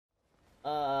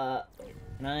Wait,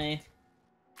 can I...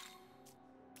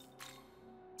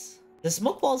 Does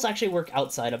smoke balls actually work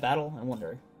outside of battle? I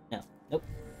wonder. No. Nope.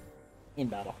 In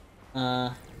battle.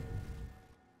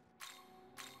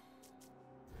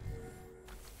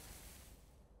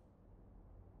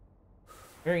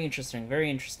 Very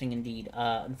interesting indeed.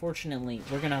 Unfortunately,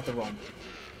 we're gonna have to run.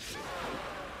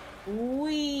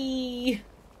 Whee!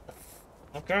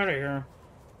 Fuck out of here.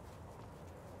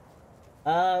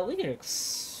 We can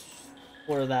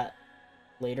explore that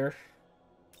later.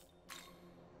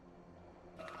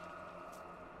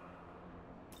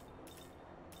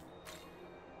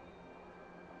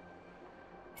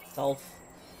 Self.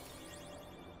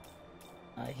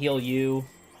 Heal you.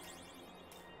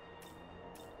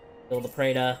 Heal the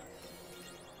Preda.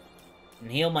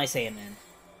 And heal my Saiyaman.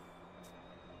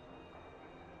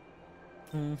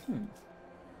 Let's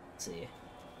see.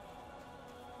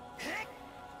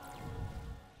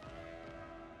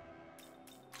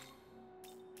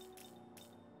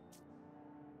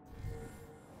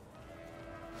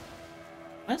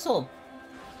 Might as well,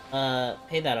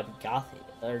 pay that Agathi,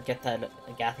 or get that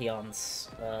Agathion's,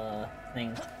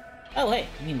 thing. Oh, hey,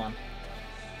 Mimon.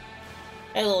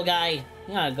 Hey, little guy,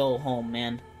 you gotta go home,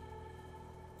 man.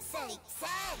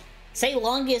 Say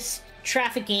longest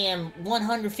traffic jam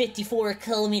 154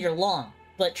 kilometer long.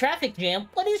 But traffic jam?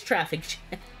 What is traffic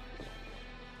jam?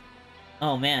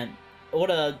 Oh, man.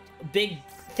 What a big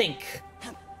think.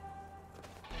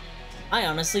 I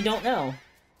honestly don't know.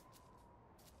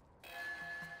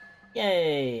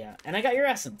 Yay! And I got your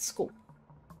essence. Cool.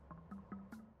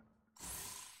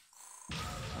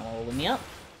 Hold me up.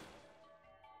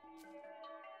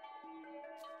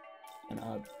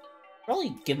 Gonna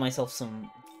probably give myself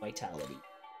some vitality.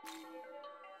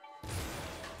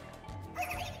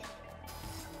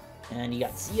 And you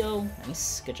got Zio.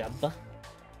 Nice. Good job.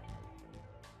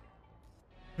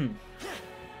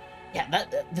 Yeah,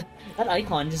 that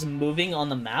icon just moving on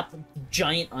the map,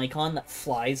 giant icon that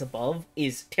flies above,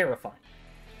 is terrifying.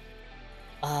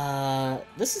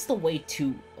 This is the way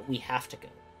we have to go.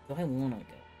 Do I want to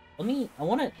go? I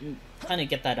want to kind of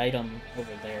get that item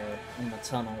over there in the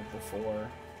tunnel before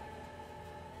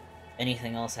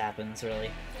anything else happens,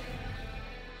 really.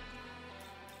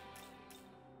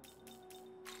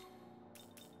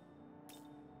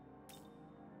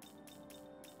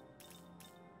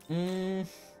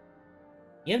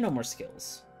 You have no more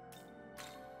skills.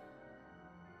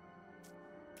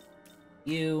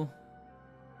 You...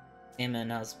 Amen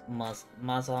has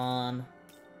Mazan.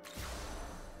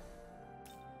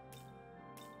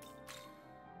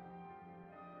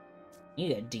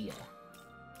 You got Dia.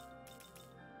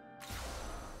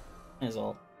 Might as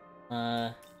well.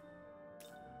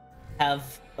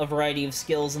 Have a variety of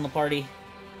skills in the party.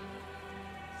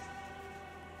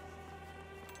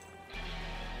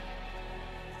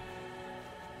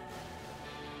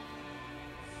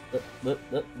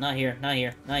 Not here, not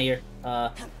here, not here.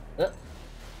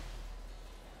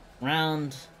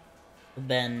 Round the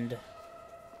bend.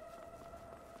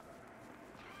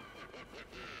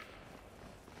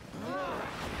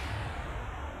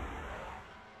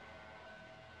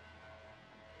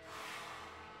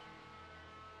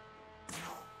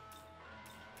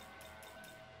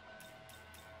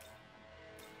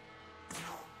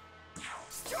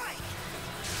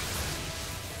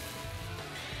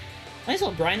 Might as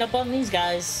well grind up on these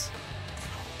guys.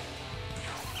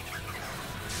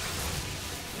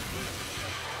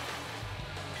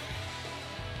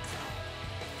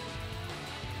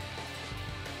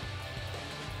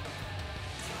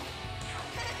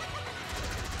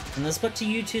 Can this put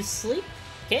you to sleep?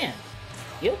 Can.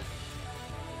 You?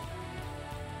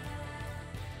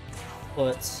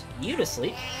 Put you to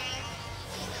sleep.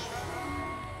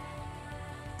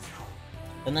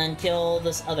 And then kill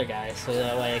this other guy, so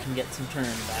that way I can get some turn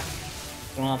back.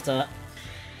 Don't have to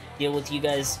deal with you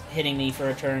guys hitting me for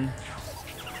a turn.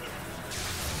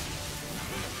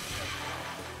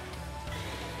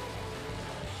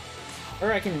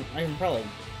 Or I can probably...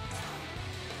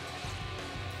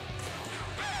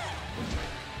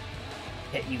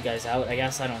 hit you guys out, I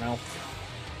guess, I don't know.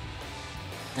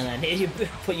 And then hit you,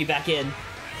 put you back in.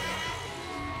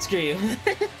 Screw you.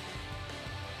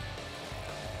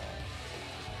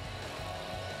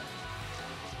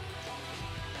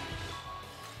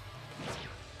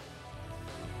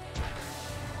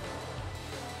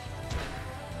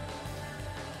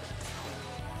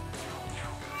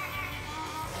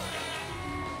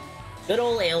 Good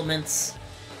old ailments.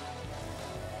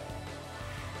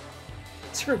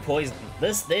 Screw poison.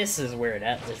 This is where it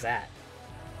is at.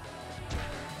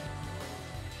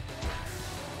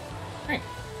 Alright.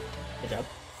 Good job.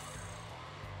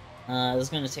 This is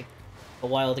gonna take a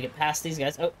while to get past these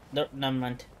guys. Oh, no, never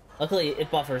mind. Luckily, it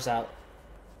buffers out.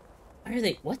 Why are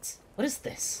they... What? What is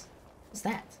this? What's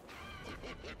that?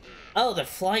 Oh, they're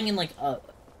flying in like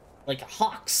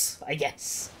hawks, I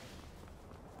guess.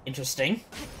 Interesting.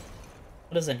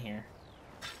 What is in here?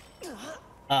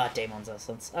 Ah, Daemon's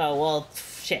Essence. Oh, well,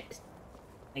 shit.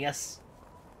 I guess...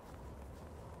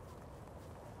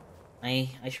 I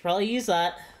should probably use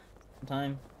that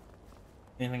sometime.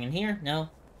 Anything in here? No.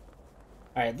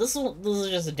 Alright, this is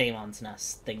just a Daemon's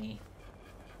Nest thingy.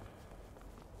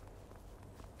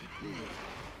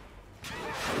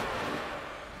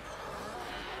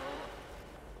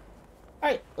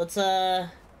 Alright, let's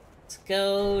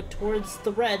go towards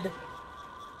the red.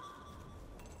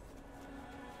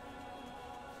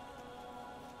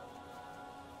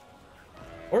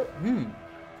 Or,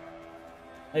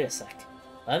 wait a sec.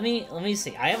 Let me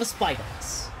see. I have a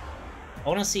spyglass. I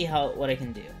want to see what I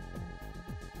can do.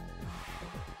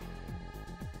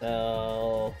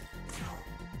 So...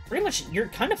 Pretty much, you're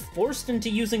kind of forced into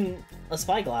using a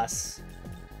spyglass.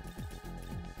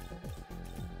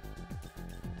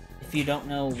 If you don't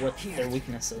know what their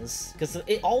weakness is. Because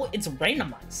it's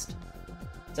randomized.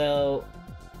 So...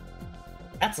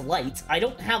 That's lights. I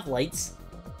don't have lights.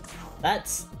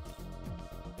 That's...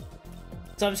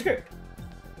 So I'm screwed.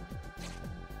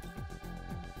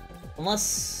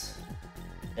 Unless...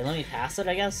 They let me pass it,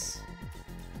 I guess?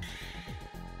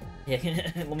 Yeah,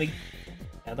 let me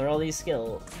gather all these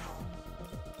skills.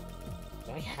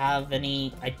 Do I have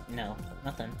any... No,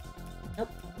 nothing. Nope.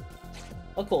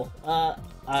 Oh, cool.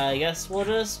 I guess we'll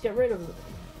just get rid of it.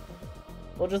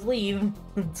 We'll just leave.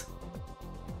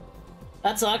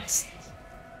 That sucks.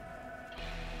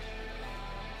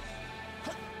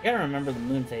 You gotta remember the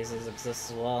moon phases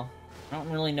exist as well. I don't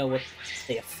really know what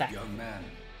they affect. Young man,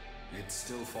 it's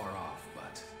still far off,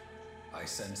 but I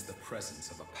sense the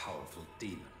presence of a powerful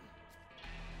demon.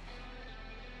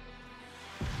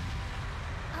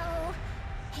 Oh,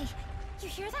 hey, you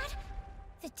hear that?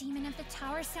 The demon of the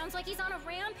tower sounds like he's on a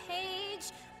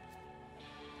rampage.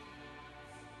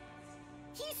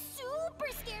 He's super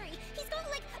scary. He's got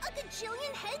like a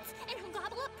gajillion heads, and he'll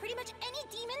gobble up pretty much any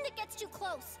demon that gets too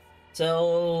close.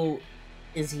 So,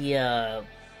 is he,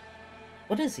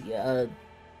 what is he,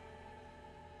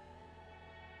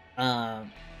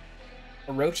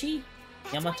 Orochi?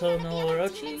 Yamato no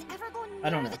Orochi? I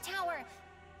don't know.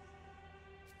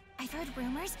 I've heard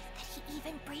rumors that he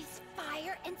even breathes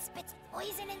fire and spits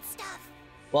poison and stuff.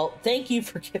 Well, thank you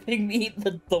for giving me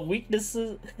the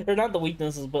weaknesses, or not the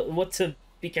weaknesses, but what to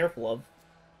be careful of.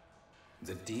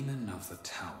 The demon of the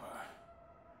tower.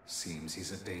 Seems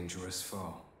he's a dangerous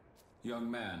foe.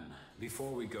 Young man,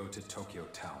 before we go to Tokyo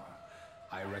Tower,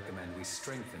 I recommend we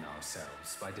strengthen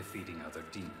ourselves by defeating other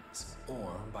demons,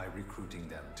 or by recruiting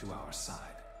them to our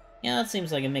side. Yeah, that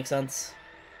seems like it makes sense.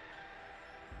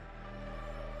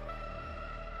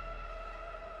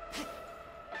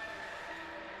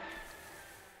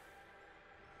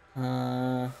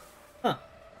 Huh.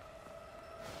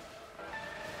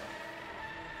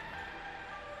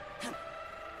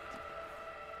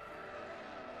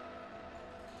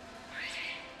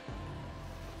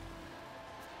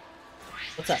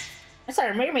 What's up? I saw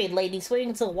a mermaid lady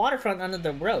swimming to the waterfront under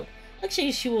the road. Looks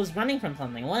like she was running from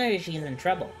something. Wonder if she's in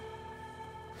trouble.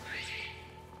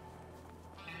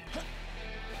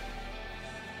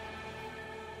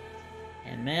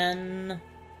 And then...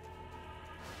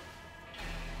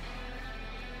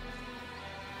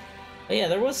 Oh yeah,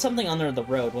 there was something under the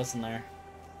road, wasn't there?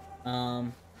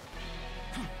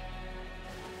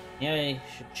 Yeah, I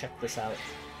should check this out.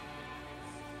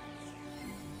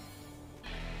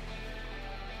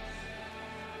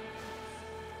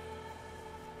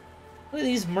 Look at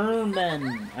these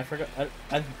mermen. I forgot.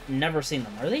 I've never seen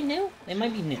them. Are they new? They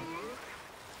might be new.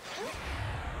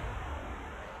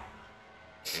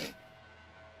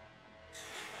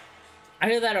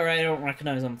 Either that or I don't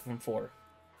recognize them from 4.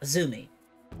 Azumi.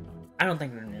 I don't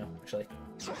think they're new, actually.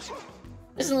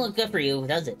 Doesn't look good for you,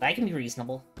 does it? I can be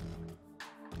reasonable.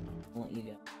 I'll let you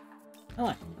go. Come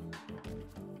on.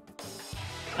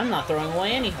 I'm not throwing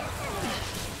away any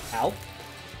health. Ow.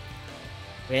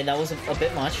 Okay, that was a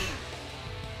bit much.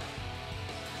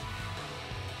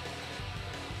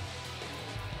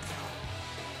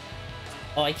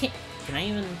 Oh, I can't... Can I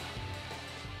even...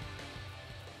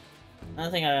 I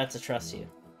don't think I have to trust you.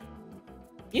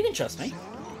 You can trust me.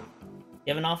 You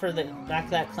have an offer that back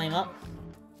that claim up?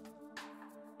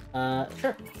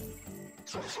 Sure.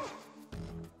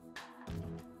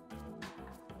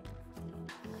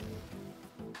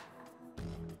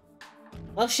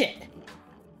 Oh shit!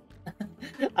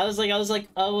 I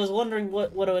was wondering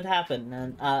what would happen,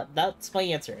 and that's my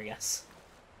answer, I guess.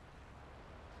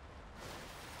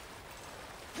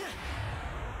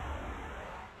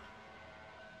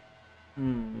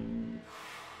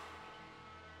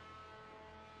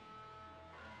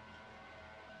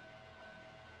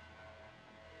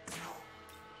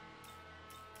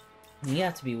 You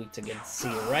have to be weak to get to see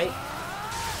it, right?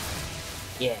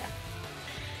 Yeah.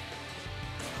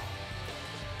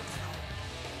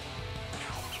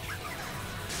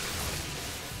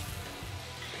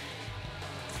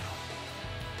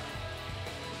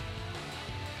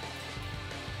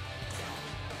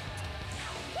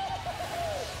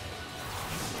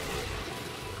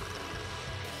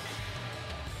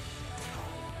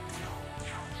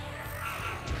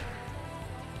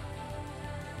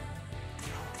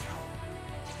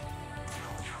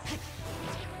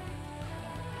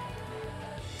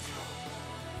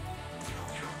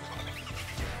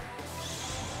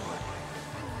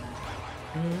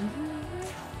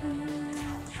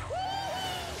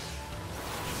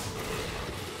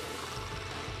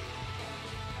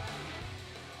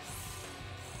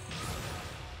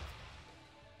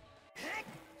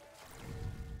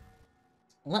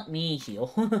 Let me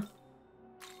heal.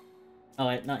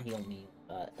 Oh, not heal me,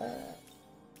 but,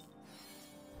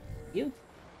 you?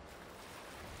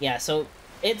 Yeah, so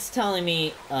it's telling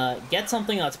me, get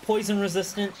something that's poison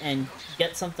resistant and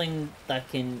get something that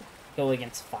can go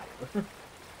against fire.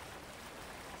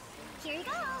 Here you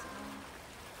go.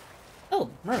 Oh,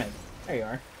 mermaid. There you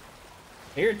are.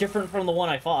 You're different from the one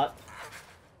I fought.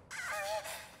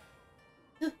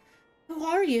 Who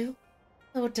are you?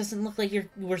 Oh, it doesn't look like you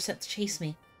were set to chase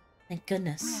me. Thank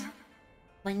goodness.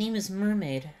 My name is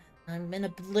Mermaid. I'm in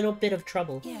a little bit of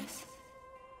trouble. Yes.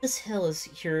 This hill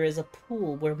here is a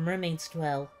pool where mermaids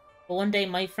dwell. But one day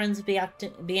my friends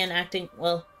began acting,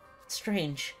 well,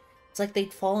 strange. It's like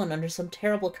they'd fallen under some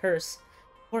terrible curse.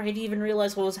 Before I'd even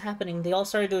realized what was happening, they all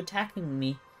started attacking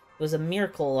me. It was a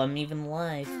miracle I'm even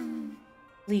alive.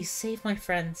 Please, save my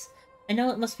friends. I know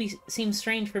it must seem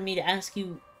strange for me to ask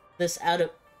you this out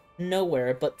of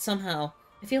nowhere, but somehow,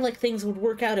 I feel like things would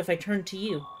work out if I turned to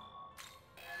you.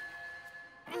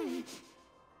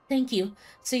 Thank you.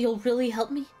 So you'll really help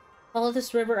me? Follow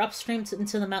this river upstream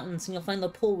into the mountains and you'll find the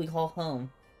pool we call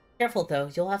home. Careful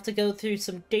though, you'll have to go through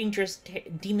some dangerous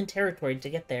demon territory to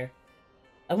get there.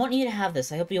 I want you to have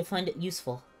this. I hope you'll find it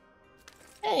useful.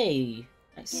 Hey!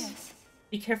 Nice. Yes.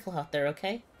 Be careful out there,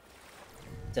 okay?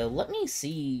 So let me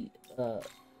see,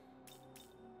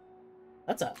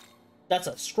 That's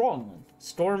a strong one.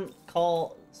 Storm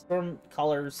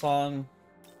Caller song.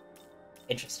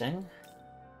 Interesting.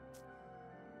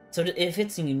 So if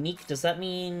it's unique, does that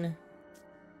mean...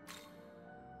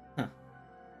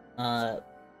 Huh.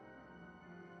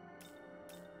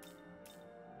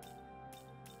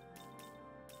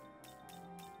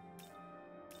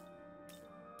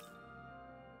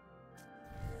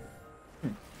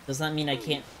 Does that mean I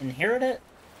can't inherit it?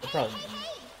 It probably means.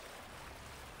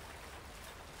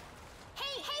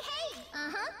 Hey!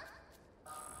 Uh-huh.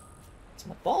 It's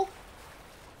my ball?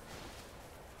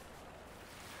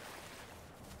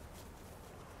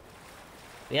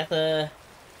 We have to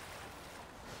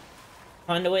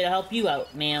find a way to help you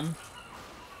out, ma'am.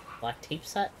 Black tape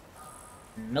set?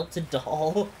 Melted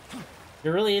doll?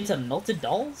 You're really into melted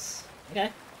dolls?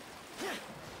 Okay.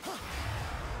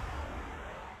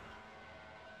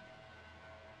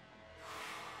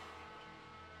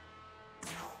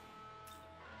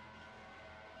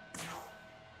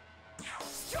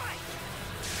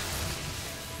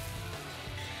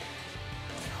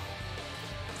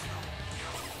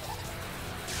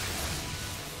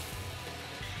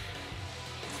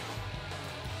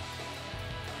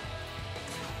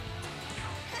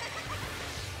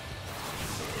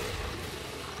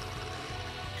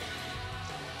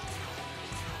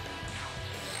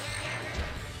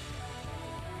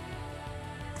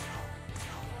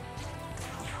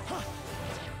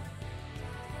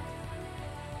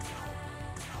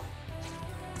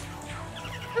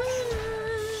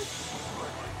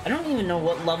 I don't even know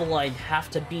what level I'd have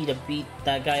to be to beat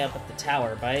that guy up at the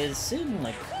tower, but I assume,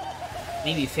 like,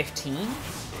 maybe 15?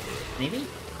 Maybe?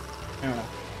 I don't know.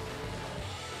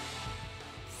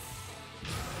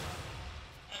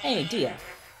 Hey, Dia.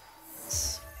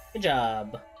 Good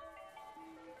job.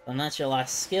 And that's your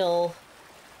last skill.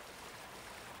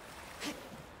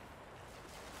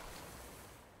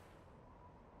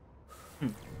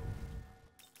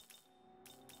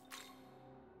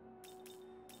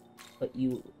 But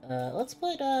you, let's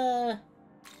put,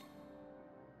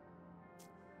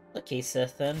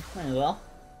 Sith then. Might as well.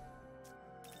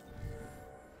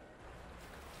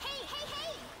 Hey,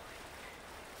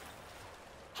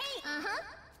 uh-huh.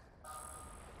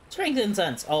 Strength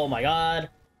incense! Oh my god!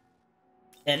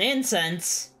 An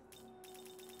incense!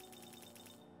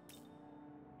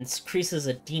 Increases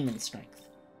a demon strength.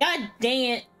 God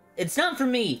dang it! It's not for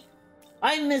me!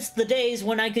 I miss the days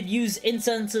when I could use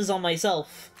incenses on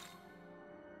myself.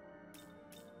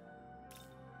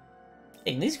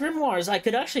 Dang, these grimoires, I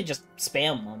could actually just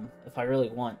spam them if I really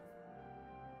want.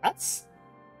 That's...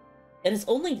 And it's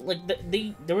only, like,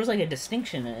 there was, like, a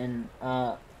distinction in,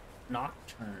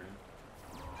 Nocturne.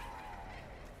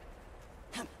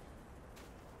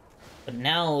 But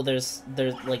now there's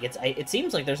like, it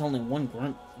seems like there's only one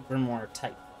grimoire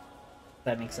type. If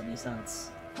that makes any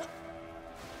sense.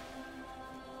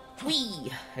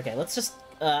 Whee! Okay, let's just,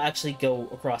 actually go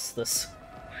across this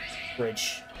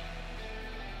bridge.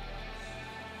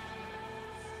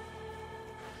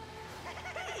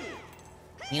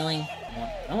 Healing.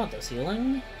 I want this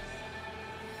healing.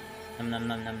 Nom nom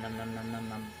nom nom nom nom nom nom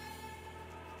nom.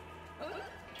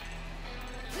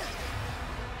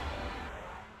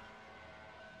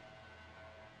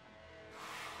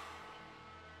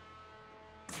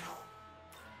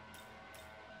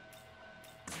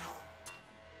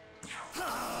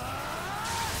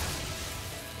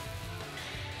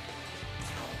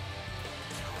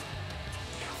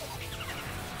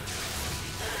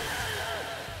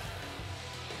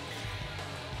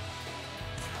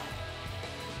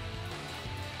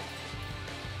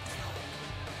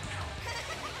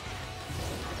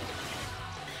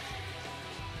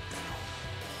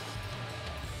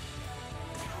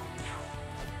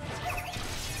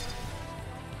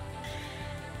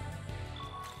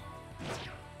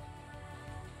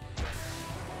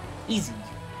 Easy.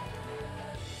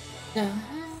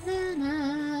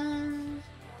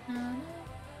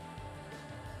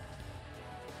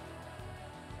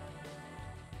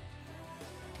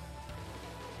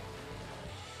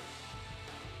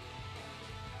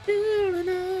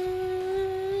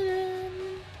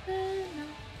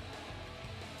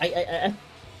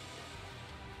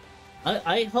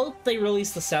 I hope they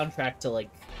release the soundtrack to, like,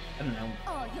 I don't know,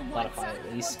 Spotify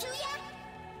at least.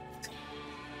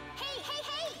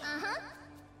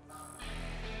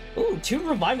 Ooh, 2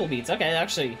 revival beats. Okay,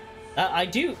 actually, I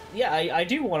do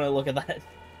want to look at that.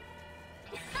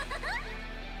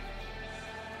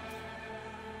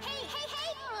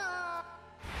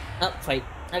 Oh, fight.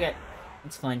 Okay,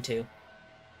 that's fine too.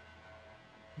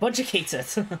 Bunch of Kate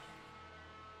sets.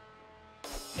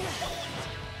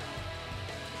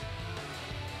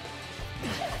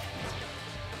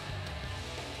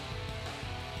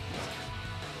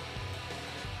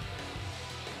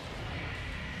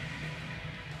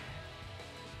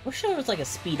 Wish there was like a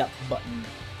speed up button.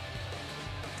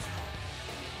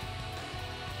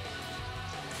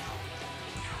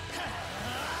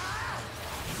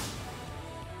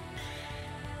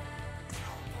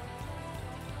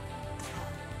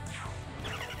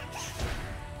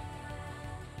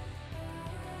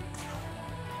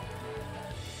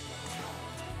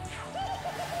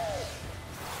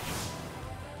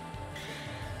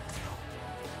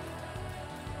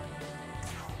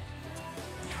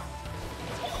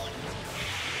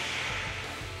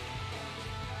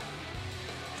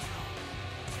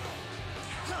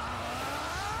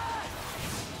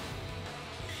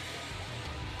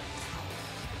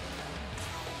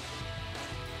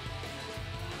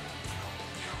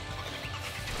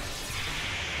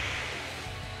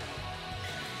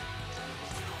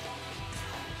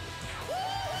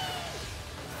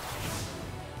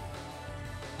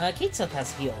 Kate Seth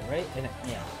has heal, right? I think,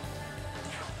 yeah.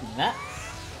 That.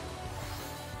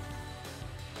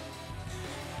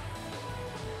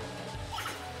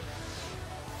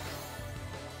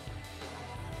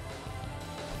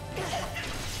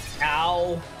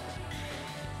 Ow.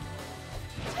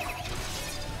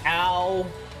 Ow.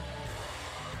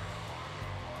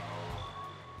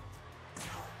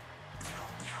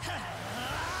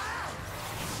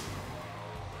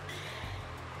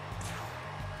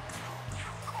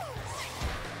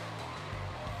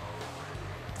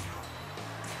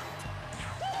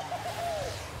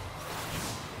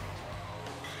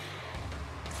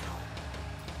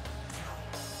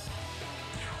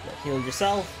 Heal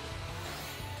yourself.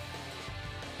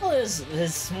 Oh,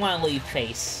 his smiley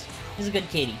face. He's a good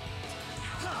kitty.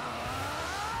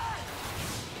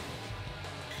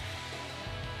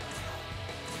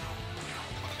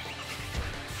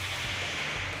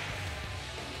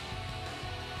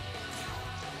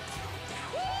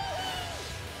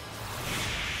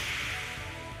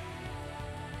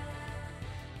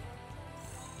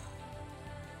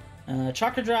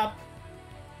 Chakra drop.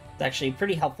 It's actually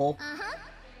pretty helpful.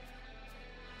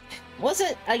 Was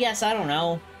it? I guess, I don't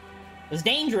know. It was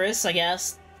dangerous, I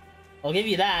guess. I'll give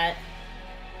you that.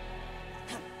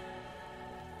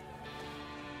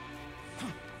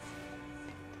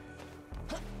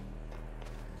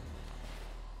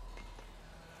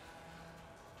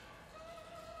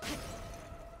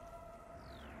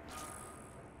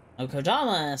 Oh,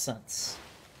 Kodama essence.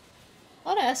 A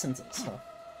lot of essences, huh?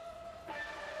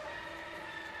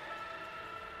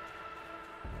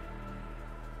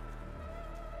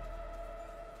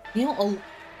 You know,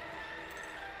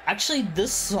 actually,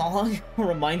 this song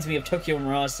reminds me of Tokyo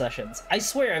Mirage Sessions. I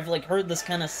swear, I've, like, heard this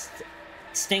kind of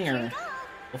stinger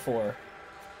before.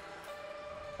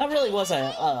 That really was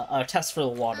a test for the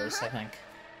waters, I think.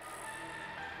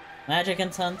 Magic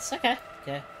Incense, okay,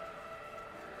 okay.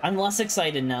 I'm less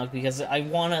excited now because I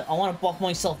wanna buff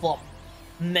myself up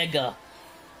mega.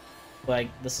 But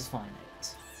this is fine, I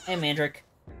guess. Hey, Mandrake.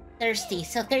 Thirsty,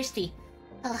 so thirsty.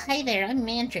 Oh, hi there, I'm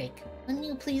Mandrake. Wouldn't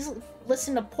you please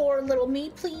listen to poor little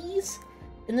me, please?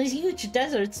 In these huge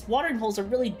deserts, watering holes are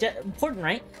really important,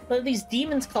 right? But these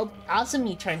demons called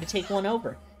Azumi trying to take one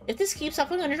over. If this keeps up,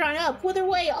 I'm gonna dry up. Wither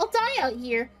away, I'll die out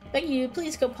here. Beg you,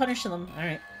 please go punish them.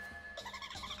 Alright.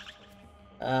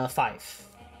 5.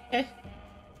 Okay.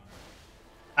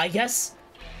 I guess...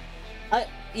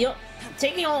 you know,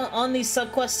 taking on these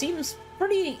subquests seems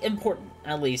pretty important,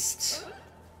 at least.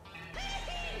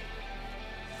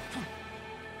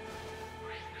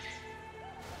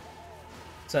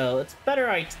 So, it's better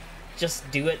I just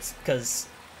do it, because...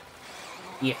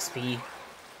 EXP.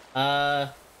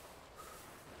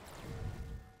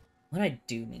 What I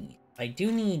do need? I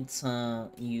do need to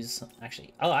use...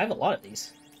 Actually, oh, I have a lot of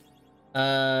these.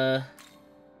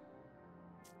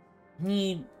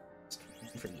 Need...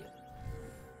 for you.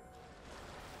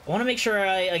 I want to make sure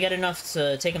I get enough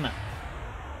to take them out.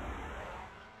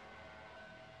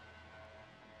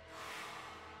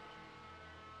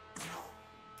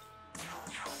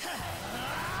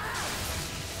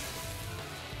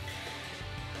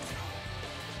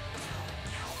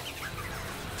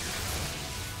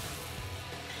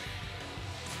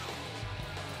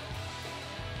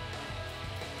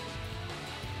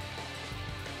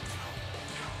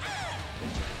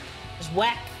 Just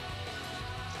whack!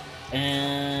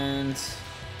 And...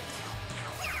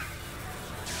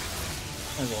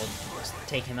 I will just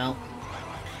take him out.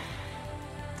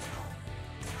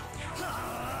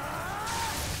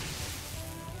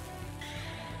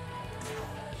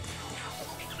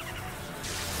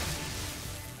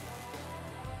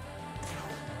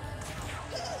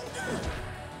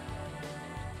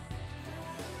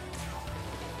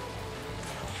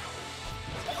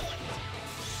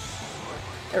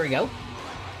 There we go.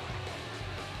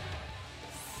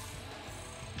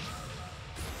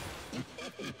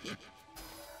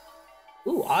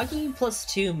 Ooh, Agi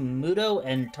 +2 Mudo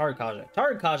and Tarakaja.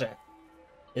 Tarakaja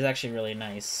is actually really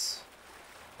nice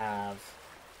to have.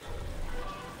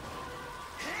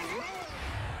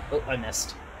 Oh, I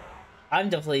missed. I'm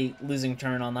definitely losing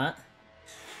turn on that.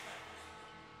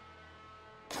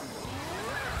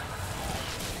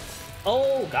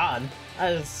 Oh god,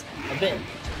 that is a bit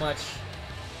much.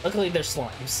 Luckily, they're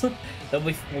slimes. We'll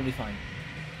be fine.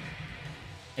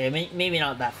 Yeah, maybe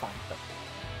not that fine, but.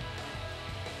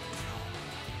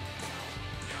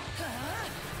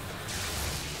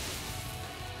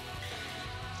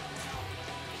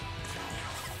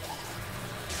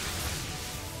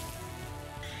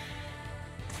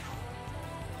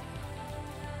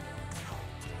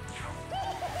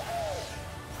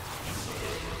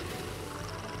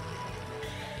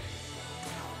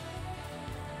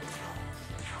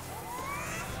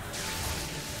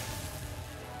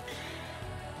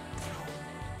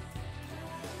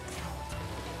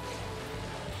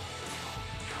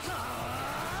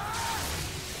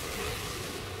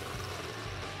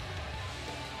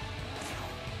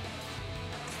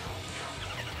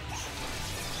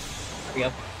 There we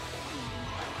go.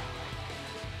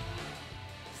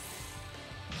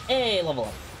 Hey, level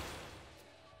up.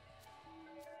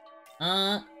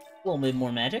 A little bit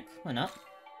more magic. Why not?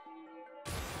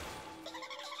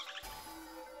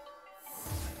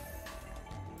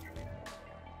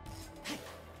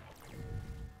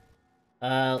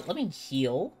 Let me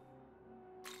heal.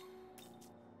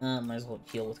 Might as well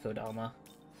heal with Kodama.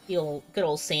 Heal good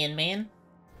old Sandman.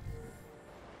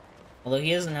 Although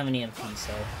he doesn't have any MP,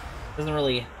 so doesn't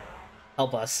really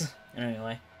help us in any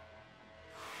way.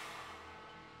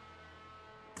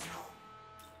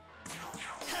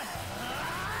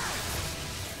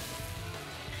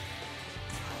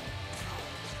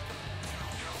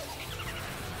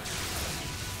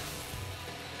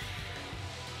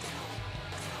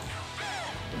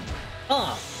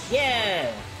 Oh,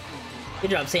 yeah!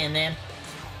 Good job, Sandman.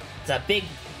 It's a big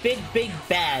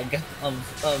bag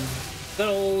of good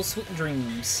old sweet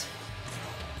dreams.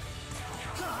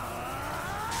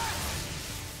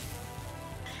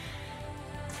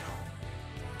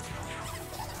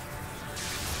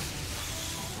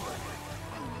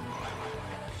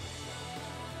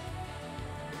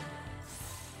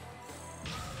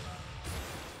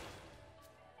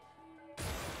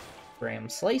 Graham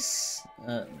Slice.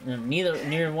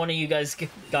 Neither one of you guys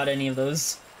got any of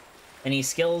those. Any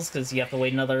skills, because you have to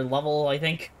wait another level, I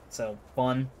think. So,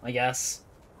 fun, I guess.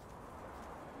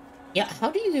 Yeah, how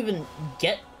do you even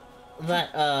get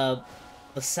that,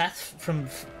 the Seth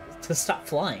to stop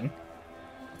flying?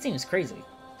 That seems crazy.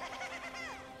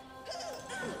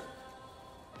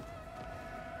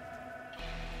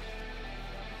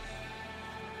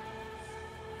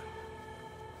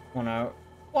 Wanna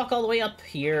walk all the way up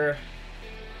here.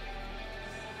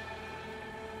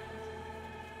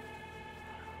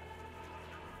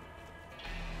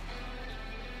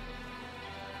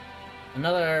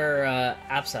 Another,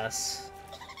 abscess.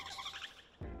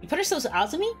 You punished those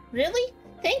Azumi? Really?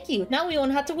 Thank you! Now we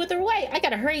won't have to wither away! I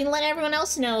gotta hurry and let everyone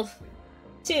else know,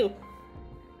 too.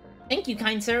 Thank you,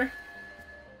 kind sir.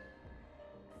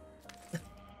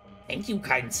 Thank you,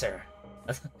 kind sir.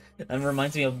 That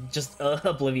reminds me of just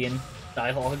Oblivion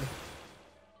dialogue.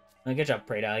 Good job,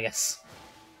 Prada, I guess.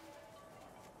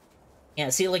 Yeah,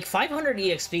 see, like, 500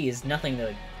 EXP is nothing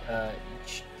to,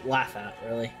 laugh at,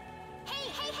 really. Hey,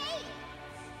 hey, hey!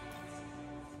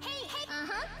 Hey, hey!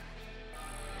 Uh-huh.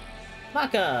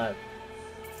 Maka!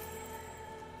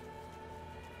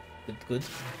 Good, good.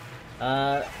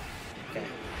 Okay.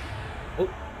 Oh.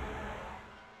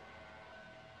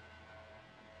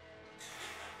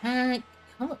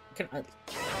 Come on, can I...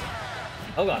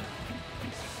 Oh god.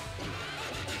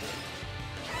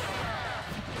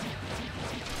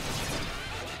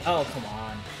 Oh, come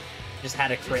on. Just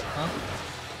had a crit, huh?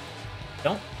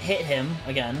 Don't hit him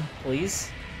again,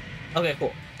 please. Okay,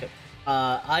 cool. Good.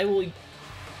 I will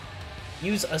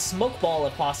use a smoke ball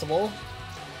if possible.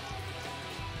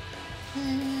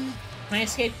 Can I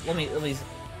escape? Let me...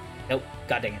 Nope.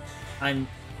 God dang it.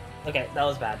 Okay, that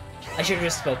was bad. I should have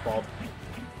just smoke balled.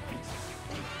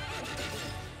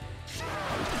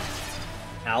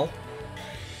 Ow.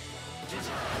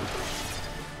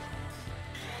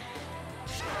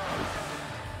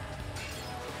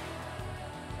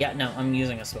 Yeah, no, I'm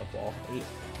using a smoke ball.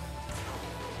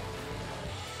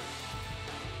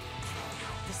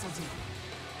 This'll do.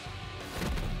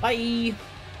 Bye!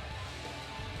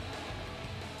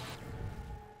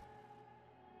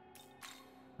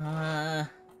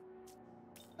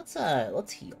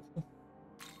 Let's heal.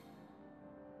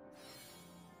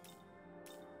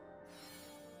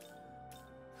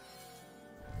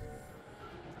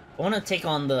 I want to take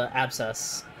on the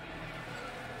abscess.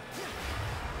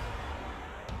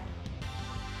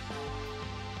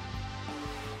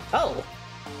 Oh!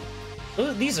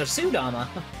 Ooh, these are Sudama.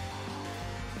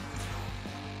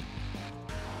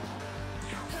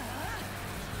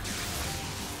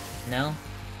 No?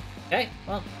 Okay,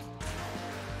 well.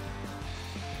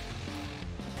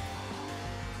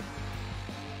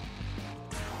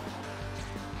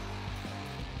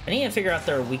 I need to figure out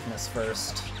their weakness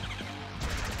first.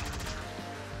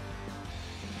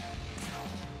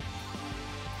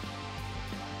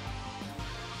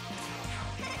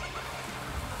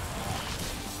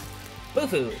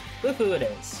 Boo-foo! Boo-foo it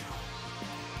is.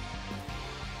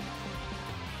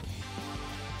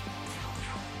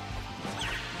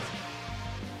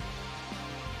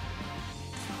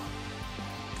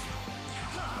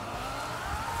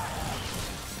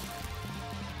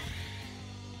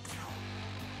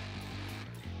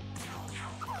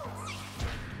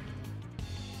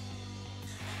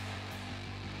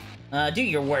 Do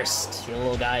your worst, you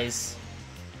little guys.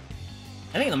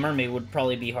 I think the mermaid would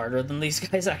probably be harder than these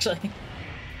guys, actually.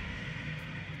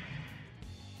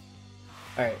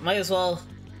 Alright, might as well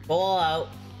go all out.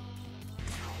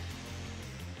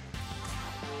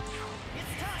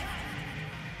 It's time.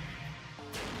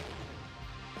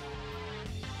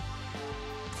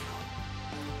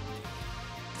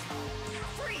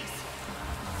 Freeze.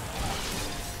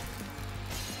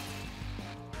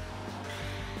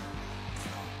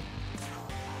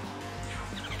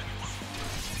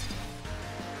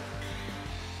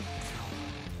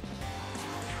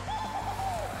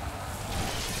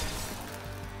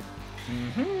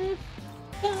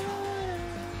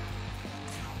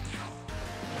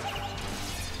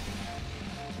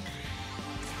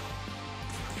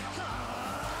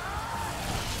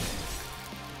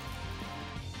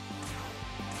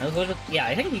 Yeah,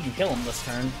 I think we can kill him this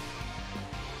turn.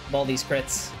 With all these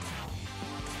crits.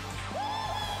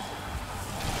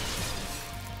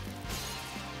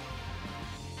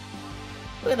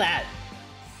 Look at that!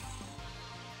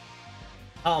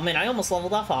 Oh man, I almost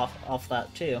leveled off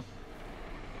that too.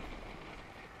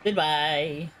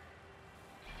 Goodbye!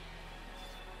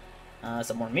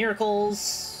 Some more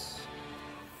miracles.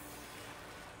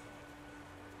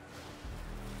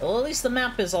 Well, at least the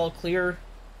map is all clear.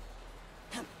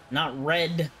 Not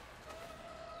red.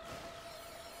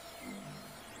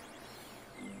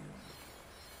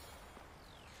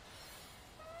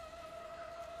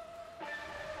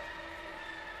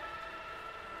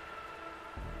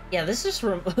 Yeah, this just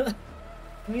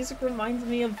music reminds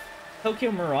me of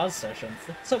Tokyo Mirage Sessions.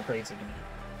 It's so crazy to me.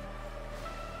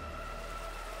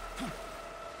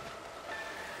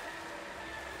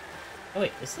 Oh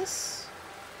wait, is this?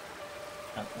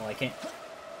 Oh, well, I can't.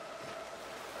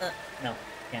 No,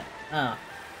 can't. Ah.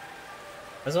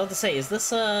 I was about to say, is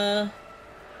this, No,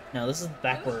 this is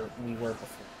back where we were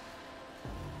before.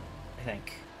 I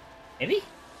think. Maybe?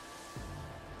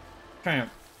 I'm trying to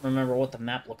remember what the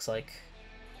map looks like.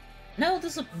 No,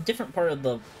 this is a different part of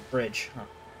the bridge, huh?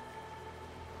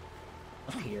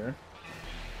 Up here.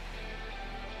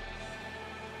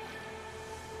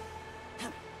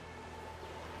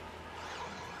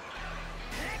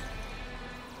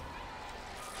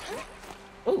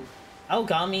 Ooh,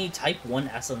 Aogami Type 1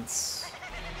 Essence.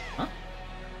 Huh?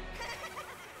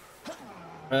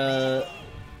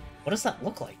 What does that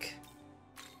look like?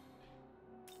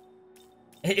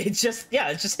 It's just, yeah,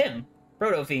 it's just him.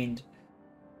 Proto Fiend.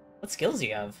 What skills do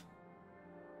you have?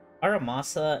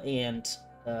 Aramasa and,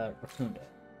 Rakunda.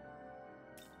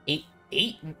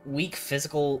 8 weak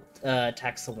physical,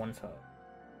 attacks to one foe.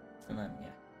 And then, yeah,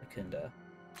 Rakunda.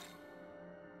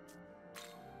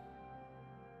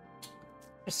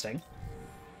 Interesting.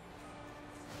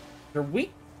 You're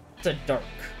weak to dark.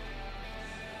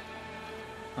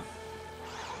 Huh.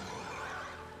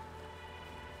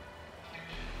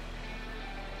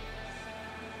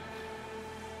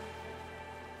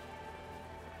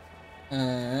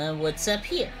 What's up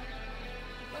here?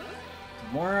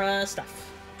 More, stuff.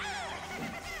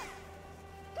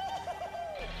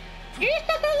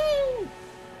 Yahoo!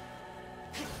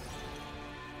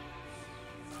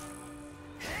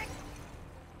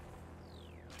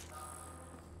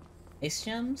 Ace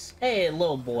gems? Hey,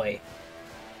 little boy.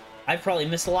 I've probably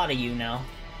missed a lot of you now.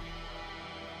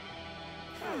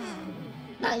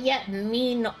 Not yet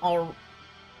mean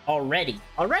already.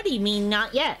 Already mean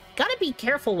not yet. Gotta be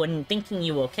careful when thinking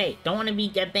you okay. Don't want to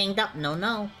get banged up.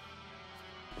 No.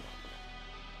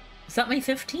 Is that my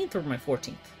 15th or my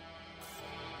 14th?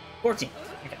 14th.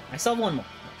 Okay, I still have one more.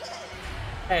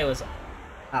 Hey, what's up?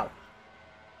 Ow.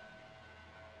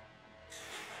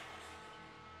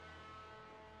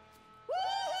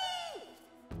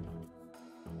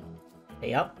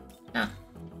 Hey, up. Ah.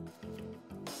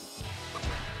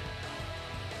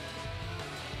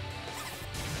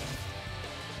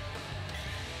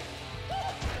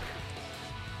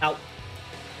 Out.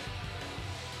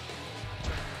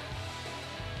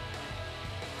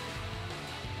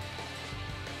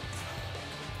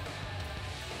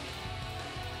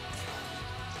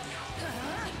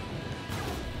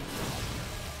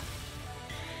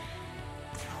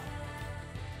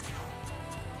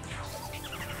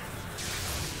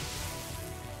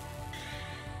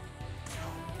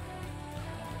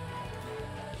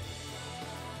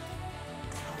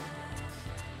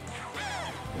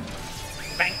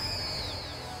 Bang.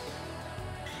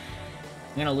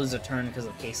 I'm gonna lose a turn because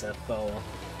of Kesa Boa.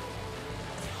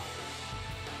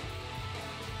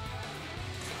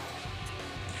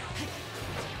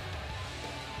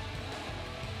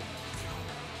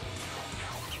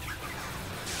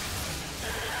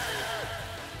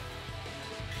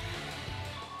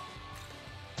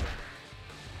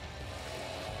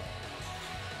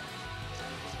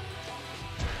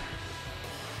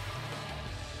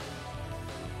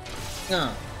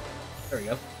 Oh, there we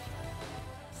go.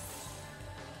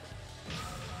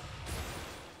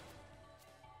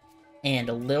 And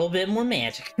a little bit more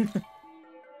magic.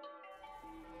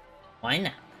 Why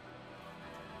not?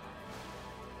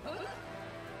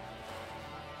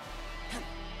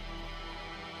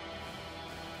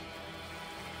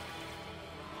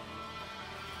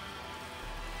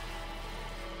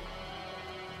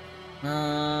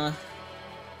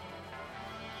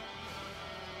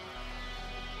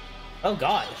 Oh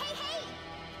god.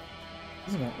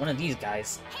 This is one of these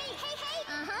guys.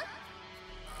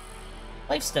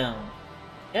 Lifestone.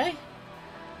 Okay.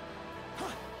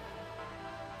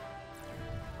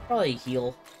 Probably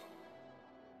heal.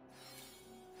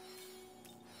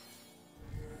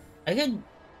 I could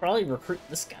probably recruit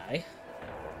this guy.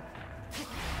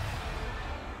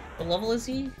 What level is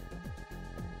he?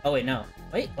 Oh wait, no.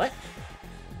 Wait, what?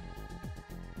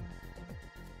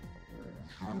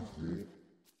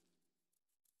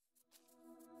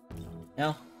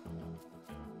 No.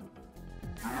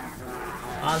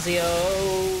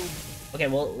 Azio. Okay,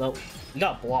 well, we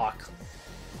got block.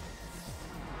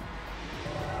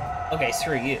 Okay,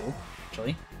 screw you,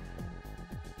 actually.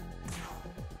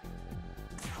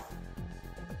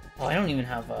 Oh, I don't even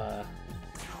have a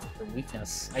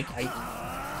weakness.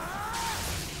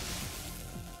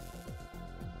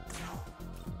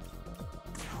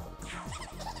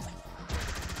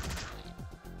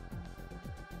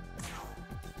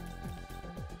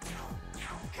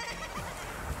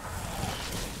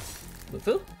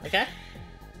 Fufu? Okay.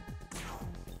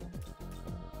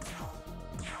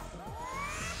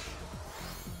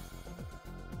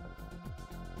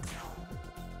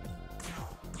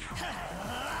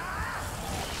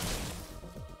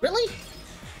 Really?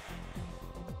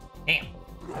 Damn.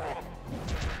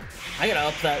 I gotta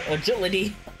up that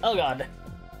agility. Oh god.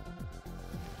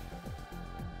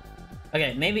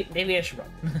 Okay, maybe I should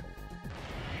run.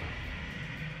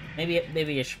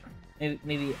 maybe I should run.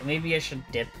 Maybe I should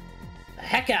dip the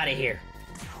heck out of here.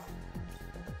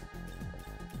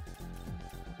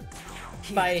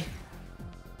 Bye.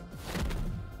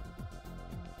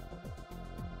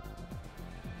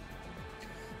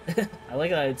 I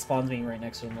like that it spawns me right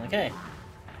next to him, like, hey,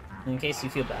 in case you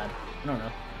feel bad. I don't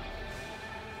know.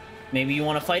 Maybe you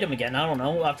want to fight him again, I don't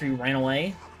know, after you ran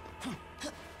away.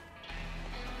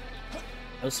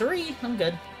 Oh, sorry, I'm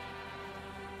good.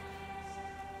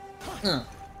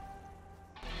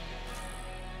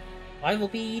 Rival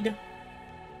bead.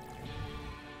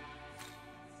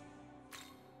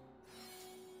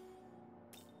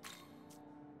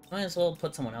 Might as well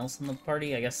put someone else in the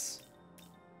party, I guess.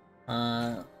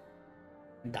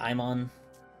 Daimon.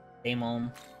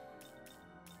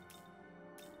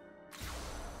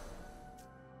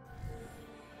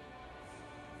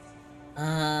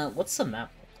 What's the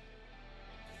map?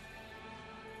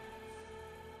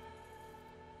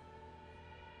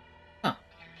 Huh.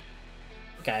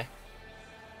 Okay.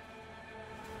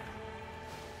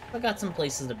 I got some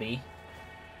places to be.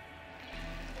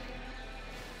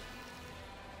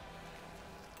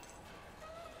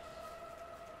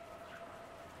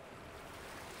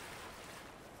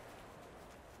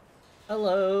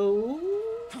 Hello?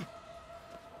 What's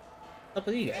up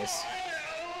with you guys?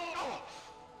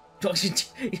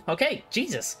 Okay,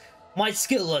 Jesus. My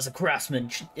skill as a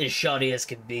craftsman is shoddy as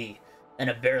can be. An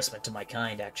embarrassment to my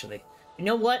kind, actually. You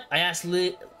know what? I asked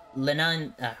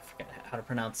Lenan... I forget how to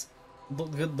pronounce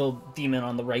the demon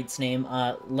on the right's name.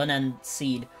 Lenan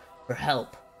Seed for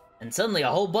help. And suddenly a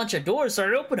whole bunch of doors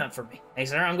started opening up for me. Hey,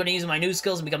 sir, I'm gonna use my new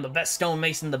skills and become the best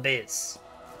stonemason in the biz.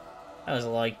 I was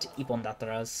liked Ippon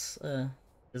Datara's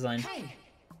design. Hey.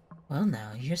 Well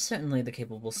now, you're certainly the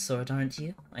capable sort, aren't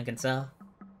you? I can tell.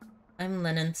 I'm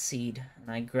Lenan Seed, and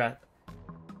I grant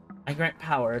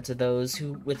power to those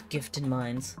who with gifted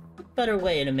minds. What better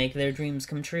way to make their dreams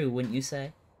come true, wouldn't you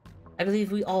say? I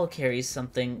believe we all carry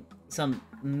some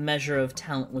measure of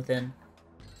talent within.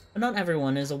 But not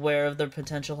everyone is aware of their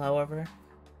potential, however.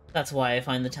 That's why I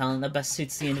find the talent that best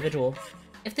suits the individual.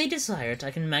 If they desire it,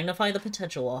 I can magnify the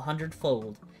potential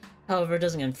 100-fold. However, it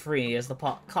doesn't come free, as the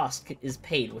cost is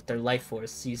paid with their life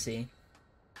force, you see.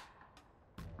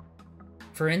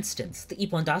 For instance, the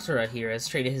Ippon Datara here has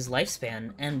traded his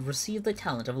lifespan and received the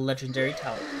talent of a legendary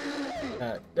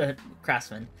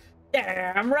craftsman.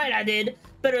 Damn right I did!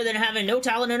 Better than having no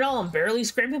talent at all and barely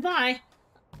scraping by!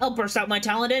 I'll burst out my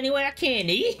talent any way I can!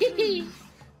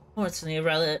 Fortunately, a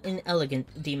rather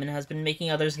inelegant demon has been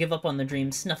making others give up on their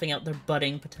dreams, snuffing out their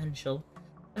budding potential.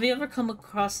 Have you ever come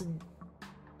across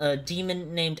a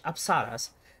demon named Apsaras?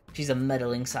 She's a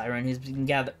meddling siren who's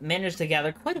managed to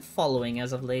gather quite a following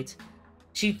as of late.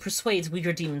 She persuades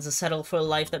weaker demons to settle for a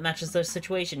life that matches their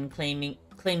situation,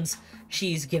 claims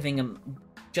she's giving them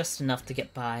just enough to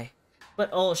get by.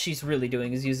 But all she's really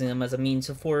doing is using them as a means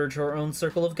to forge her own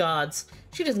circle of gods.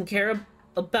 She doesn't care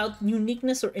about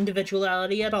uniqueness or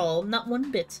individuality at all, not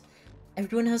one bit.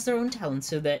 Everyone has their own talents,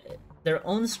 so that their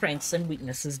own strengths and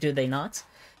weaknesses, do they not?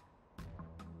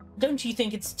 Don't you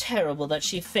think it's terrible that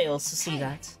she fails to see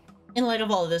that? In light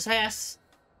of all of this,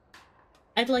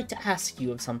 I'd like to ask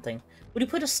you of something. Would you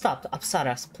put a stop to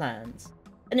Apsara's plans?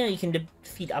 I know you can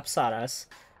defeat Apsaras,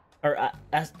 or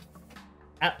Asperas.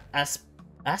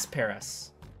 I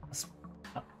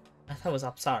thought it was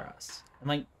Apsaras.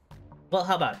 Well,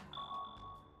 how about it?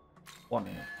 1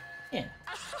 minute. Yeah.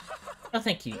 No,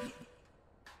 thank you.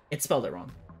 It spelled it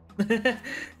wrong.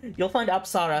 You'll find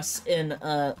Apsaras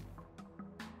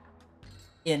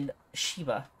in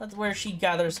Shiba. That's where she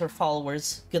gathers her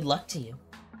followers. Good luck to you.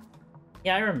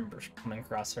 Yeah, I remember coming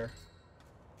across her.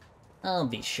 I'll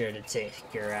be sure to take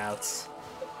her out.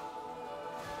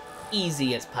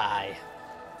 Easy as pie.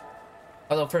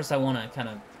 Although first I want to kind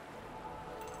of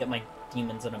get my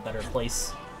demons in a better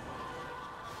place.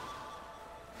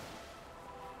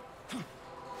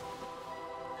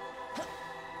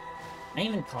 Can I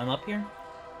even climb up here?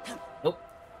 Nope.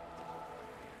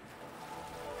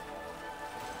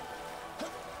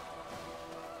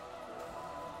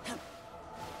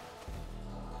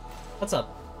 What's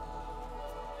up?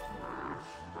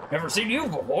 Never seen you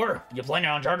before. You planning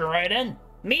on charging right in?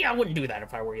 Me, I wouldn't do that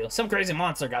if I were you. Some crazy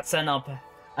monster got sent up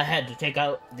ahead to take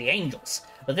out the angels.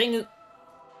 The thing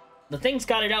The thing's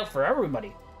got it out for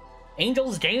everybody.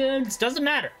 Angels, demons, doesn't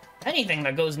matter. Anything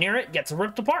that goes near it gets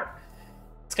ripped apart.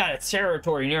 It's got its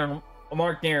territory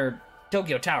marked near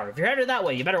Tokyo Tower. If you're headed that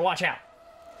way, you better watch out.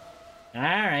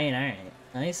 Alright, alright.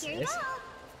 Nice, Here you nice. go.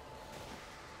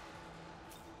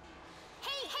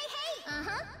 Hey, hey, hey!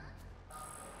 Uh-huh.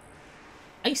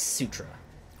 Ice Sutra.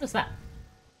 What's that?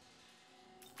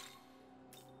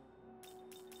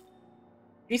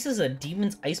 Increases a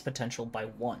demon's ice potential by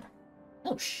 1.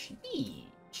 Oh, sheesh.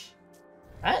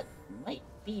 That might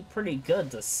be pretty good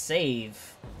to save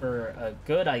for a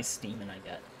good ice demon, I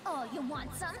get. Oh, you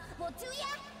want some? Well, do ya?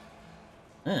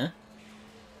 Hey,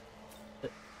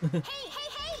 hey,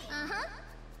 hey! Uh-huh.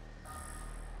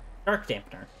 Dark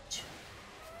Dampener.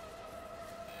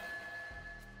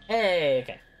 Hey,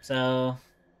 okay. So...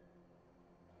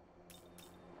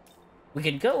 we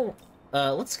could go...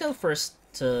 let's go first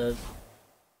to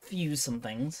fuse some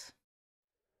things.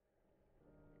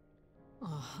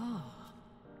 Aha.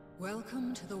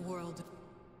 Welcome to the world.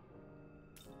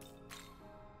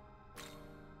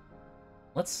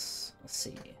 Let's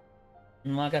see.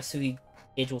 Magasui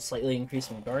gauge will slightly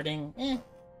increase when guarding.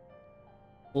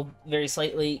 Will very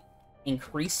slightly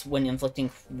increase when inflicting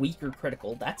weak or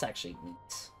critical. That's actually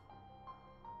neat.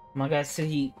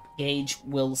 Magasui gauge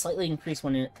will slightly increase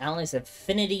when an ally's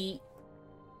affinity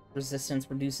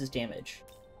resistance reduces damage.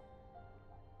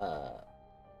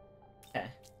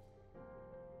 Okay.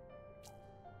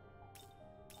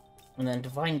 And then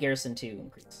Divine Garrison 2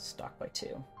 increases stock by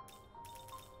 2.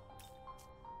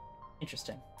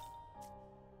 Interesting.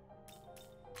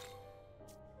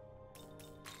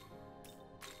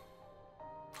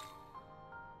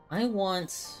 I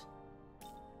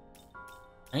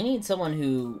need someone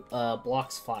who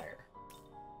blocks fire.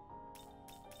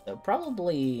 So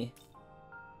probably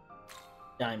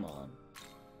Daimon.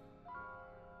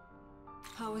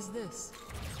 How is this?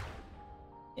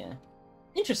 Yeah.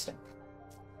 Interesting.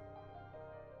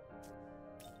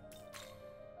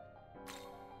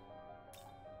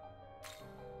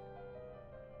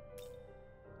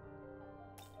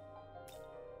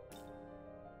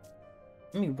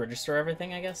 Let me register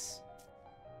everything, I guess.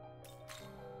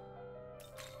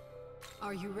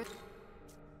 Are you ready?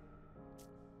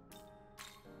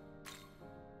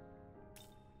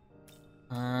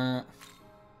 I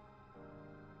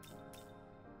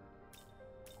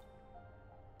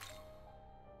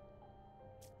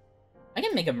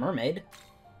can make a mermaid.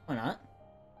 Why not?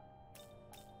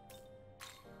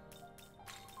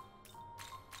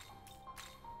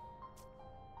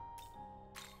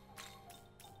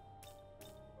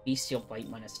 Bestial Bite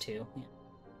 -2.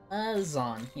 Yeah.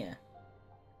 Zon, yeah.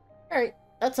 Alright,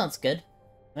 that sounds good.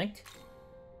 I think.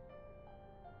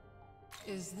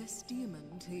 Is this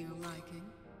demon to your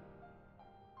liking?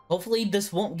 Hopefully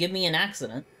this won't give me an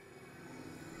accident.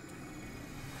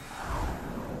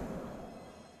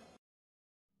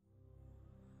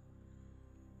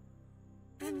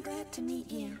 I'm glad to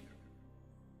meet you.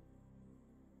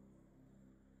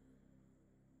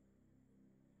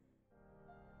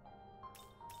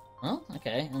 Well,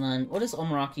 okay. And then what does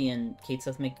Omaraki and Kate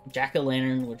Seth make?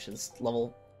 Jack-o'-lantern, which is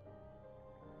level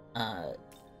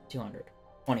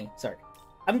 220. Sorry.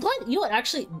 I'm glad, you know what,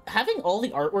 actually, having all the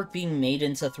artwork being made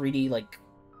into 3D, like,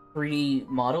 3D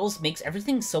models makes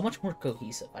everything so much more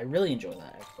cohesive. I really enjoy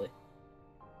that, actually.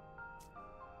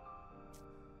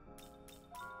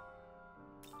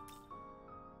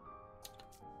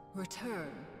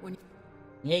 Return when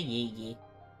Yeah.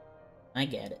 I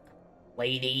get it.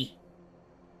 Lady.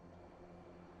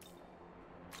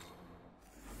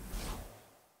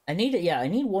 I need it, yeah, I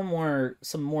need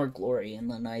some more glory, and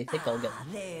then I think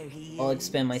I'll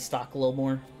expand my stock a little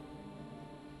more.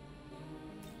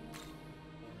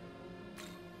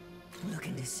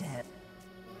 Looking to set.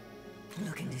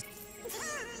 Looking to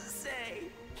say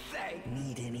thank.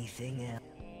 Need anything else?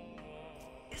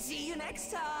 See you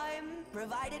next time,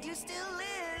 provided you still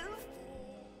live.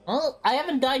 Well, I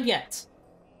haven't died yet.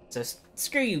 So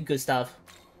screw you, Gustav.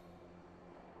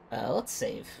 Let's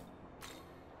save.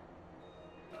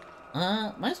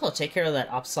 Might as well take care of that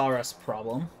Apsaras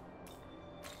problem.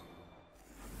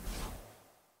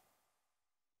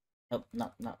 Nope,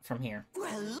 not from here.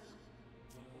 Well,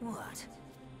 what?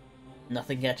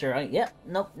 Nothing catcher. Yep,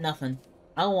 nope, nothing.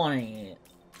 I don't want any of it.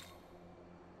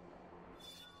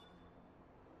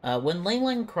 When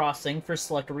leyline crossing, first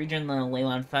select a region, then a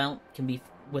leyline fount can be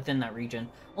within that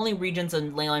region. Only regions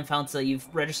and leyline founts that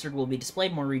you've registered will be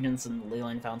displayed. More regions and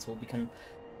leyline founts will become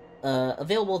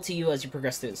available to you as you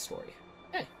progress through the story.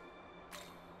 Okay.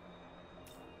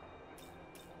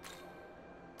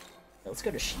 Let's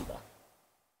go to Shiba.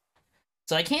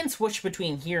 So I can switch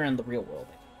between here and the real world.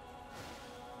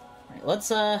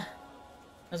 let's, might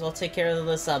as well take care of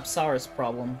this, Psaris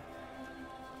problem.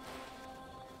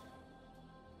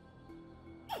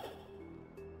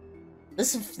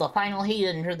 This is the final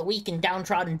haven for the weak and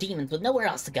downtrodden demons with nowhere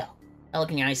else to go.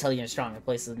 Elegant eyes tell you you're strong, a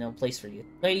place is no place for you.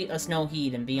 Lay us no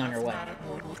heed and be on your way.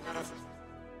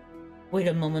 Wait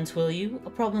a moment, will you? A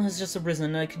problem has just arisen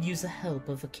and I could use the help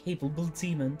of a capable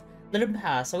demon. Let him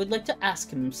pass, I would like to ask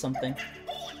him something.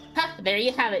 Ha! There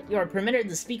you have it, you are permitted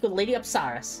to speak with Lady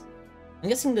Apsaris. I'm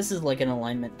guessing this is like an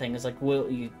alignment thing, it's like,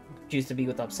 will you choose to be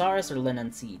with Apsaris or Lin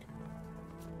and Seed?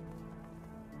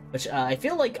 Which, I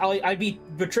feel like I'd be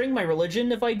betraying my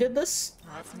religion if I did this.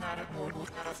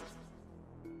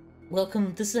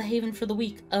 Welcome, this is a haven for the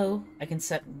weak. Oh, I can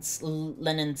sense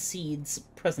Lin and Seed's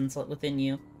presence within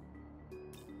you.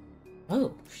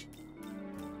 Oh.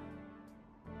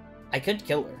 I could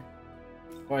kill her.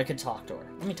 Or I could talk to her.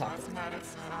 Let me talk to her.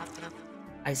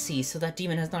 I see, so that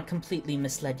demon has not completely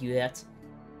misled you yet.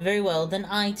 Very well, then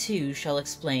I too shall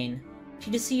explain.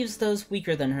 She deceives those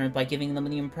weaker than her by giving them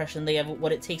the impression they have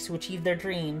what it takes to achieve their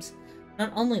dreams.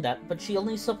 Not only that, but she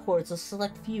only supports a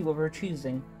select few of her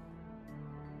choosing.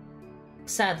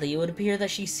 Sadly, it would appear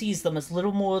that she sees them as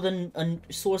little more than a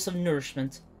source of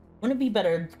nourishment. Wouldn't it be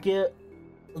better to give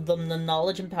them the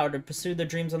knowledge and power to pursue their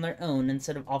dreams on their own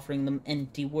instead of offering them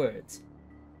empty words?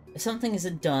 If something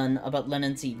isn't done about Len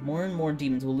and Seed, more and more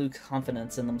demons will lose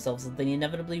confidence in themselves as they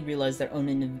inevitably realize their own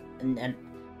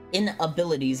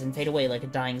inabilities and fade away like a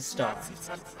dying star.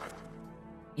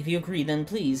 If you agree, then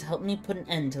please help me put an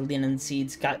end to Len and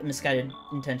Seed's misguided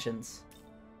intentions.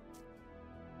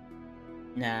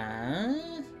 Nah,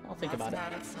 I'll think about it.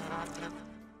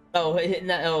 Oh,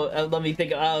 no, let me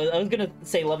think. I was gonna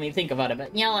say let me think about it,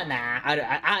 but you know what? Nah,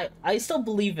 I still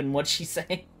believe in what she's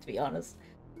saying. To be honest,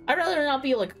 I'd rather not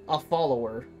be like a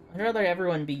follower. I'd rather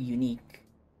everyone be unique.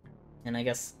 And I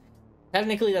guess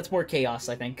technically that's more chaos.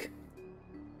 I think.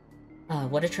 Ah,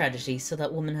 what a tragedy. So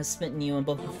that woman has smitten you in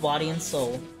both body and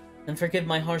soul. Then forgive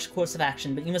my harsh course of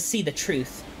action, but you must see the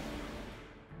truth.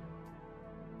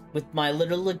 With my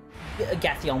little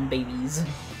Gathion babies.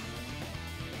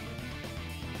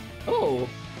 Oh,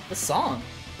 the song.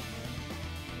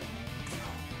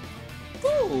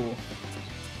 Ooh.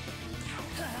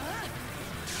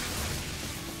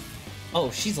 Oh,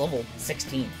 she's level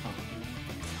 16, huh?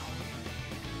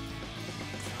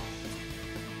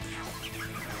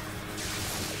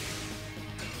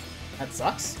 That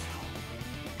sucks.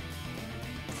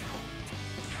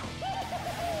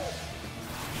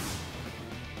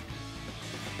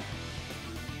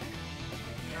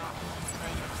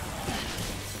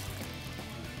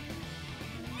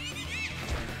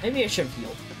 Maybe I should have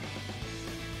healed.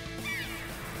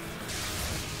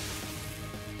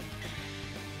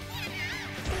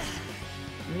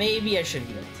 Maybe I should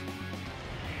have healed.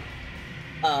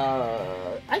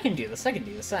 I can do this. I can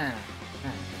do this.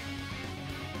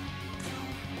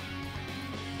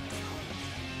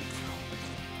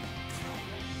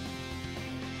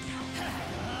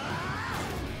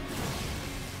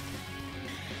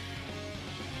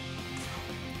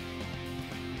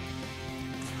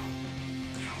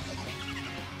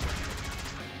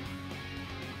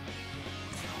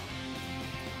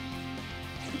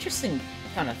 Interesting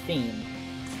kind of theme.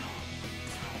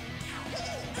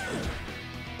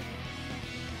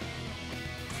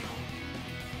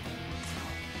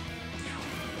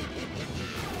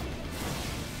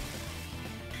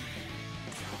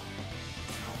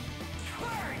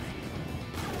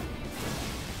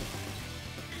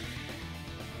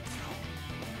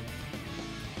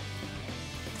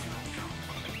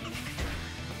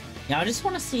 Yeah, I just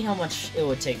want to see how much it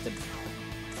would take to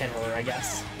hit her, I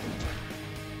guess.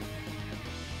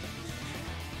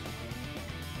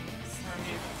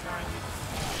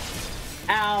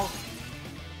 Ow!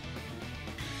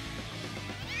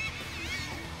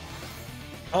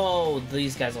 Oh,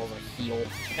 these guys all heal.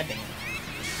 God damn it.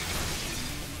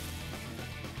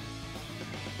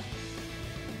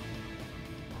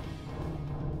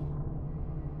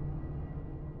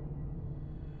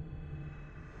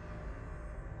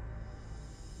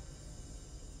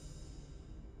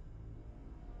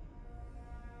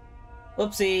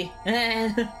 Whoopsie.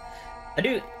 I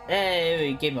do.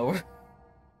 Hey, game over.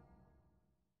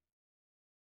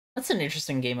 That's an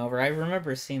interesting game over. I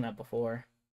remember seeing that before.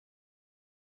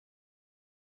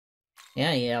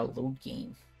 Yeah, load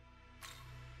game.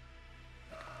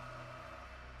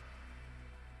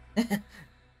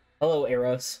 Hello,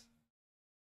 Eros.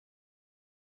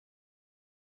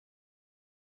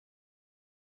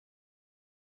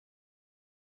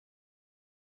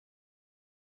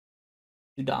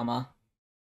 Udama.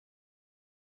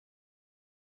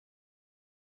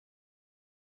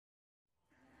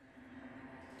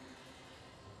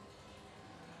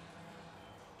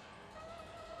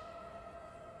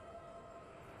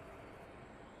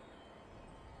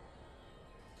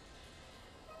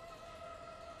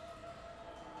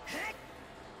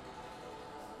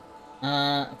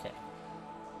 Okay.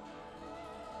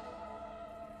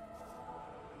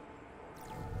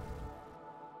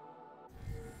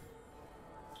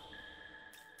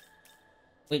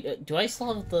 Wait, do I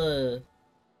still have the...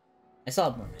 I still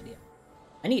have more media.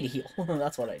 I need to heal.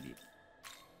 That's what I need.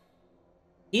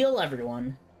 Heal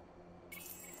everyone.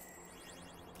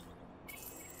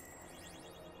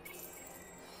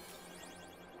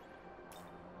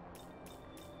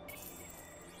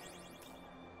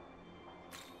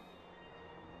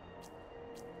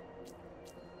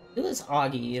 Who is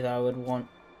Augie that I would want?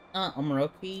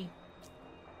 Amaroki.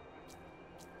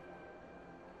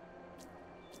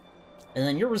 And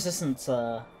then your resistance,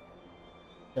 to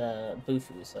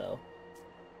Bufu, so...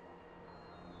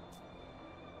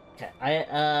 Okay,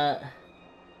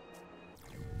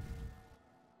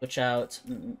 switch out...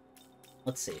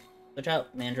 Let's see. Switch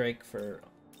out Mandrake for...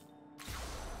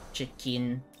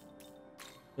 Chikin.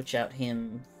 Switch out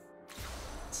him...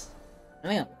 I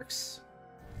think that works.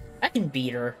 I can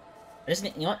beat her. I just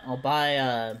need... You know what? I'll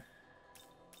buy,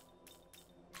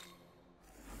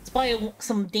 Let's buy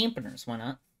some dampeners, why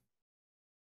not?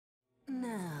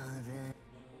 Now then.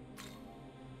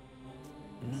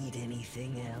 Need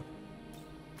anything else?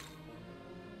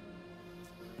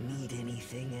 Need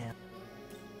anything else?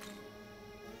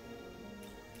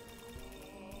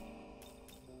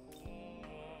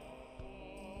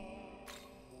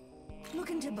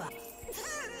 Looking to buy.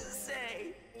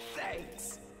 Say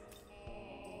thanks.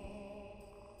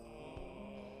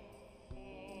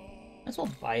 Might as well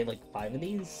buy like 5 of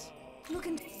these.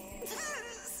 Looking to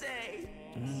say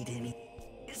need any.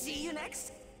 See you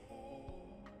next.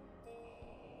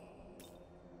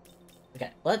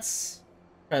 Okay, let's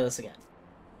try this again.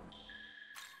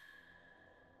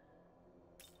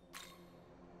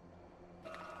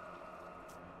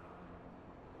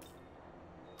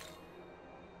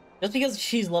 Just because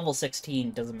she's level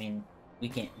 16 doesn't mean we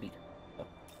can't beat her. So.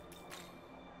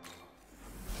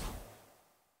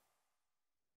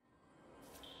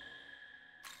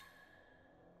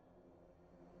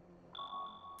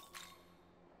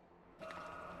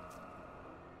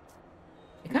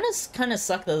 It kind of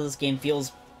sucks that this game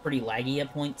feels pretty laggy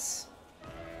at points.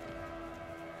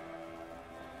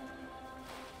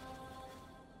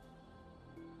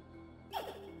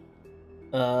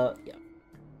 Yeah.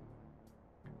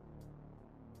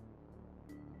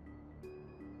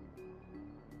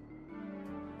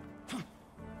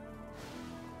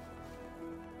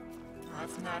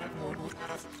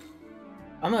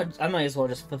 I might as well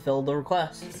just fulfill the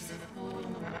request.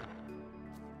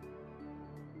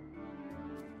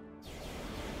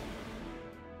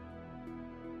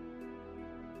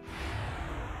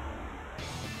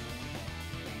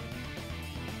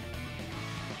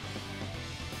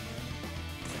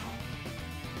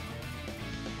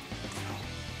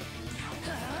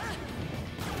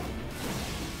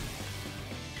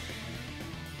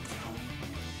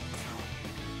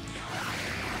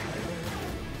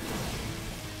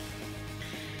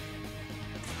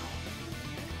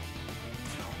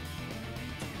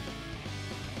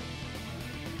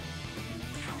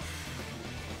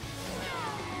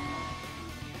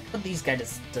 Put these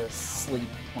guys to sleep,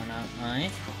 why not, right?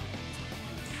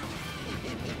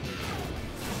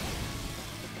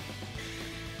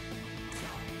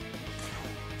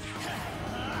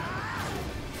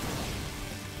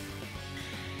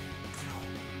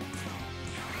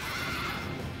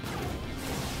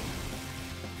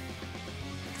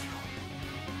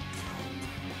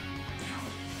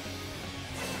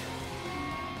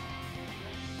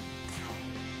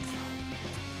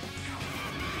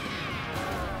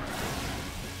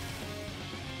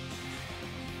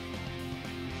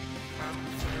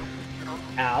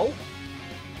 Ow.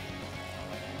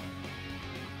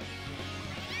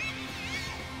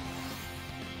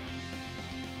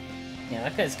 Yeah,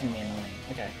 that guy's gonna be annoying.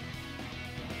 Okay.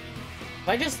 If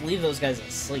I just leave those guys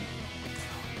asleep,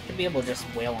 I should be able to just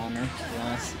wail on her, to be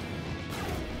honest.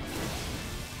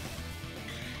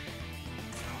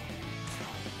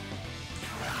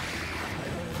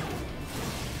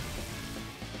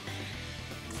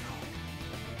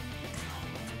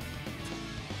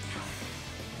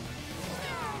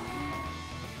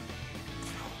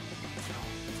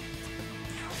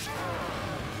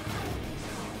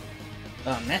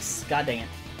 Oh, miss. God dang it.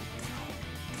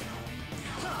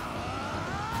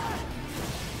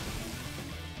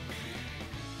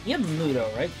 You have Mudo,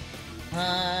 right?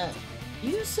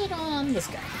 Use it on this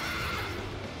guy.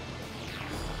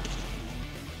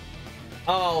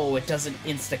 Oh, it doesn't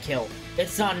insta-kill.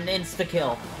 It's not an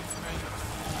insta-kill.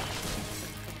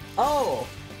 Oh!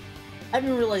 I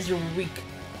didn't realize you were weak.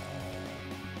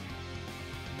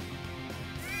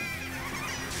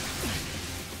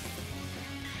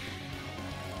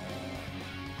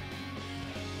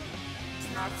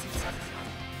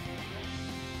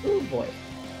 Ooh, boy.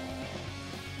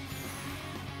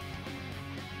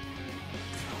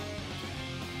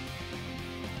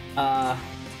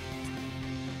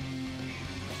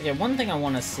 Okay, one thing I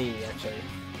want to see, actually.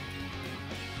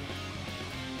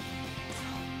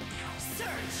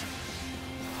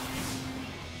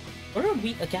 What are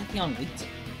Agathion weak to?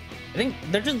 I think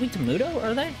they're just weak to Muto,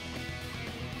 are they?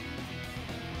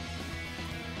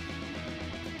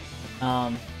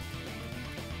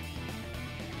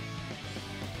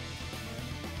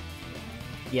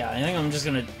 Yeah, I think I'm just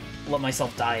gonna let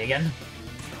myself die again.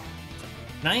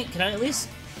 Can I at least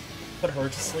put her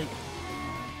to sleep?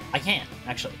 I can't,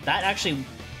 actually. That actually...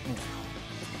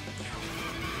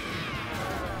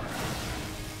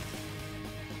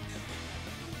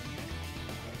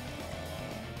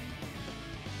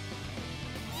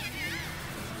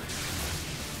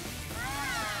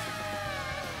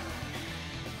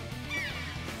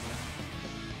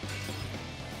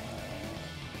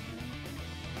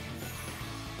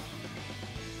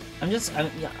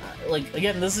 yeah, like,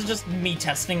 again, this is just me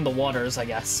testing the waters, I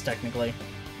guess, technically.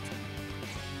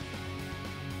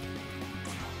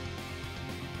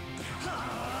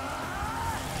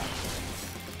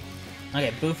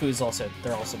 Okay, Bufu's also,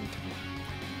 they're also weak to me.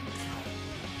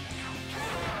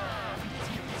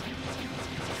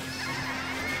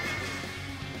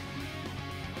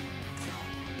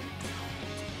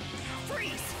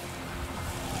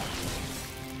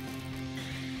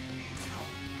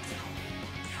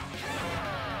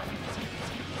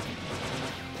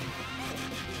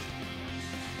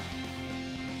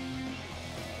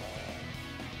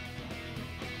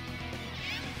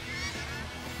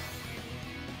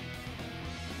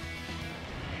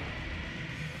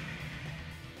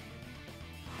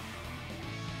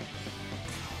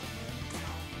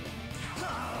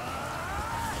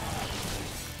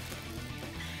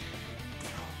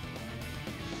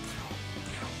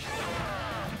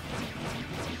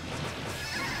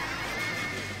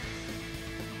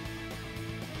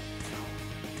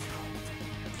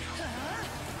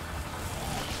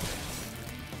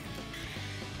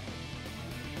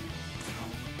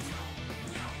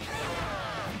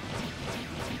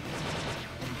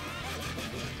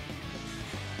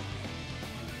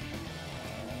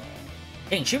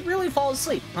 Dang, she really fall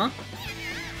asleep, huh?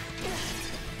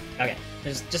 Okay,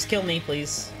 just kill me,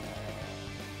 please.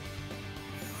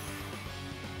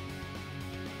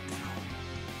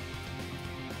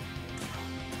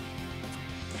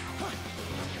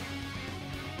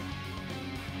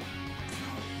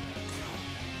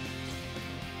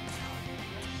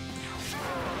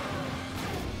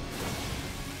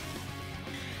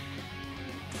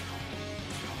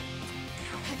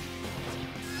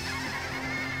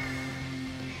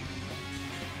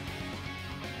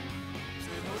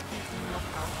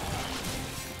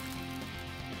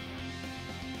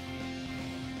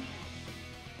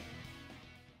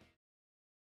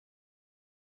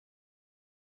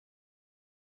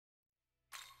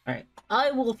 Alright,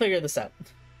 I will figure this out.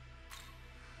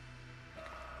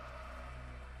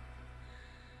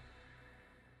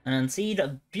 And unseed,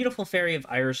 a beautiful fairy of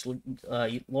Irish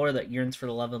lore that yearns for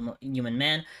the love of human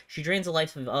man. She drains the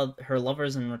life of her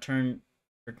lovers in return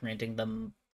for granting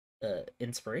them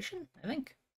inspiration, I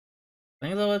think. I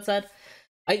think that's what it said.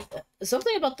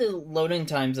 Something about the loading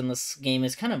times in this game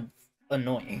is kind of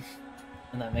annoying,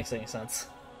 if that makes any sense.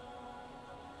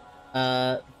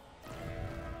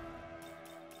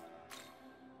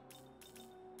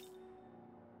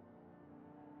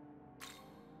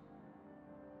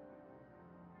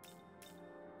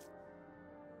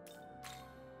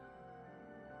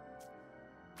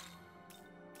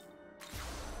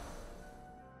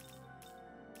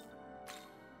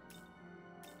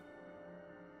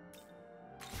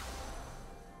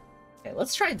 Okay,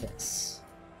 let's try this.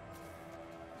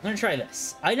 I'm gonna try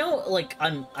this. I know, like,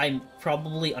 I'm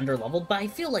probably underleveled, but I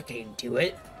feel like I can do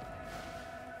it.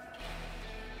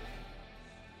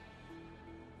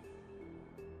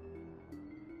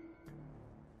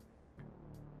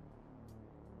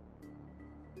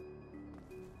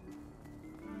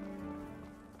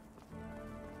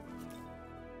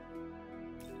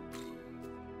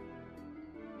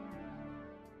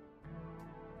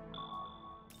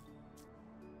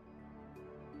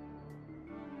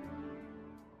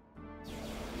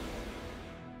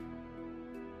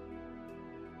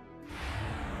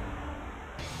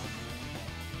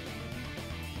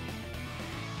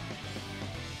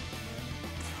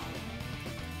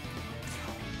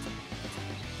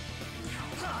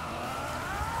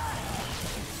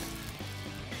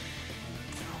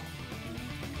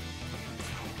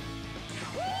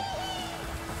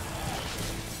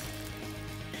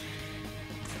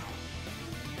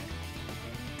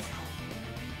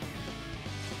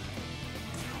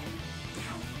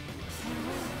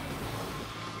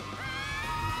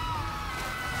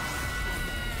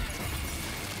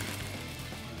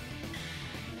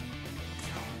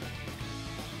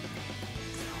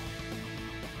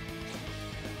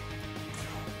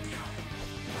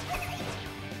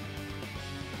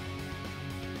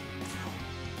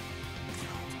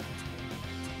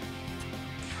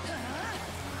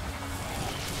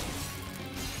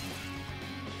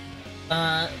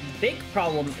 Big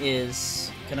problem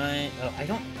is, can I? Oh, I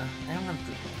don't have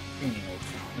premium.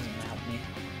 Doesn't help me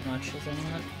much. Is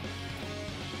anyone?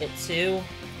 Hit 2.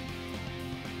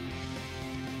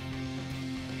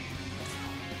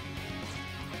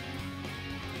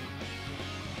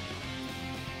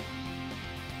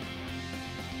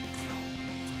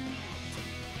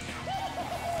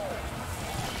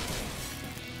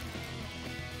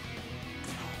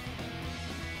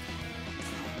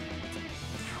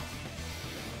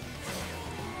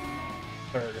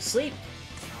 Put her to sleep.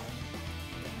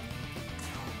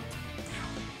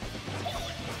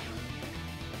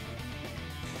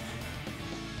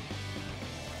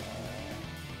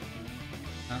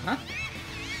 Uh-huh.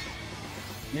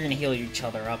 You're gonna heal each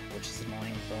other up, which is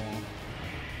annoying for a while.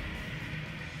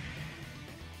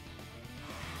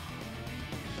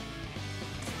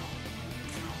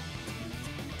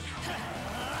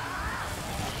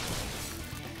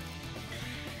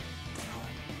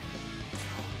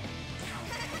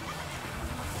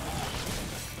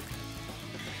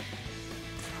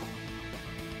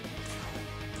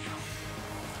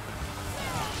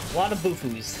 A lot of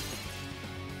boofoos.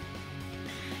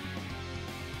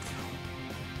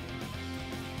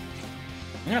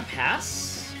 I'm gonna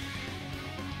pass.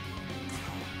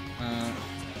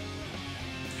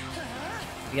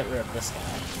 Get rid of this guy.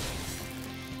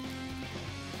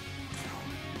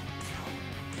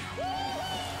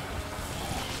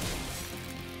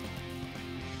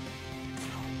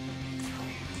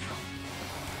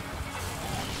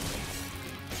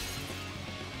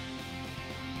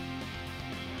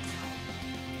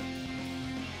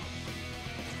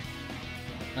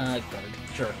 Guard.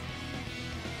 Sure.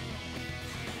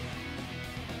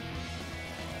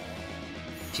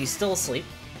 She's still asleep.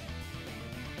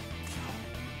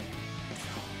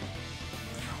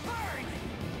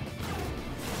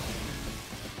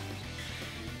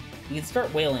 You can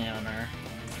start wailing on her.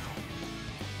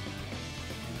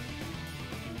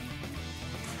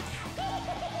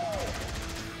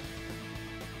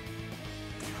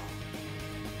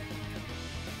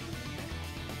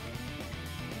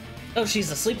 Oh,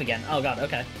 she's asleep again. Oh god,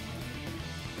 okay.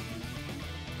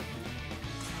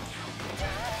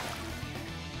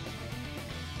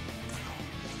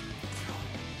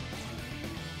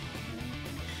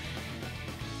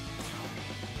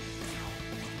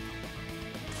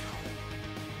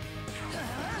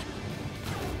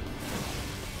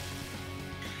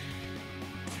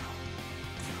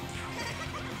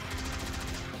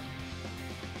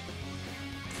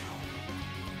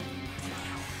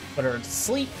 Put her to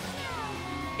sleep.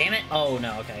 Damn it! Oh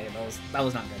no, okay, that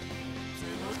was not good.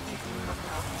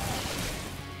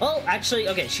 Well, actually,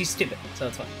 okay, she's stupid, so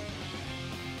it's fine.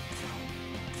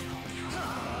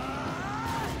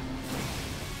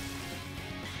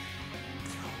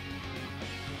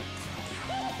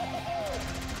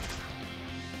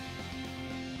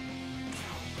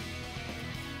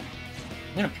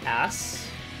 I'm gonna pass.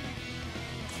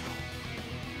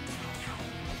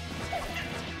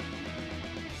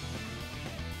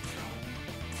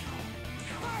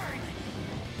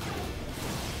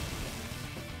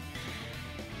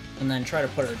 And then try to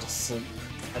put her to sleep,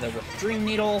 either with Dream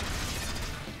Needle.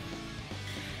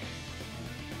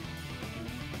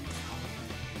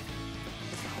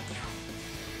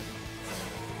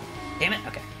 Damn it,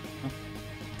 okay. Oh.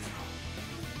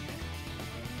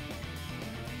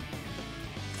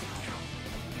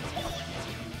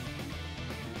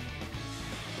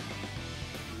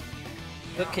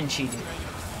 What can she do?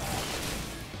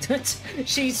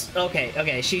 She's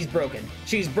okay, she's broken.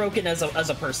 She's broken as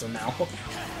a person now.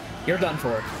 You're done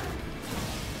for.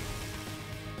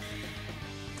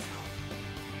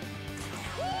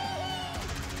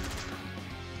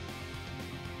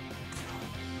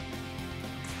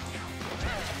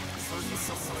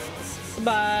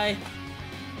 Goodbye.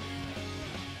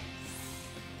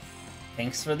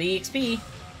 Thanks for the XP.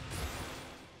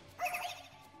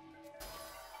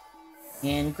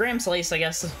 And Graham Slice, I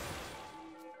guess.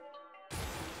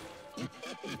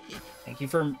 Thank you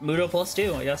for Mudo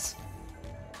 +2, I guess.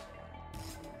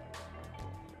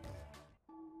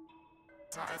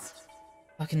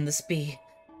 How can this be?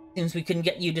 Seems we couldn't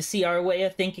get you to see our way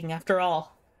of thinking after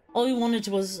all. All we wanted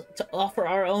was to offer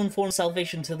our own form of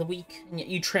salvation to the weak, and yet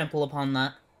you trample upon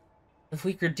that. If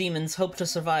weaker demons hope to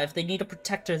survive, they need a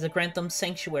protector to grant them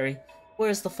sanctuary.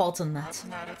 Where is the fault in that?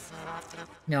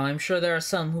 Now, I'm sure there are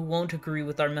some who won't agree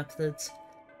with our methods.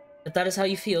 If that is how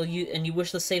you feel, and you wish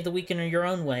to save the weak in your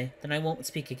own way, then I won't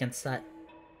speak against that.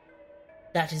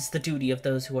 That is the duty of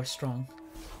those who are strong.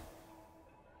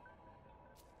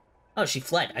 Oh, she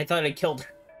fled. I thought I killed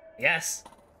her. Yes.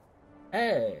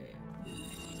 Hey.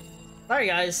 Sorry,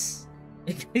 guys.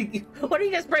 What are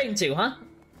you guys praying to, huh?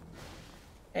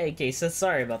 Hey, Kesa,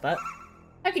 sorry about that.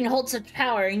 I can hold such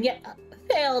power and yet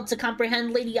fail to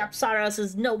comprehend Lady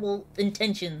Apsaras's noble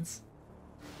intentions.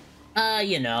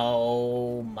 You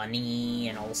know, money,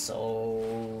 and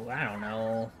also, I don't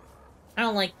know. I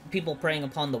don't like people preying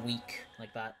upon the weak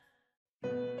like that.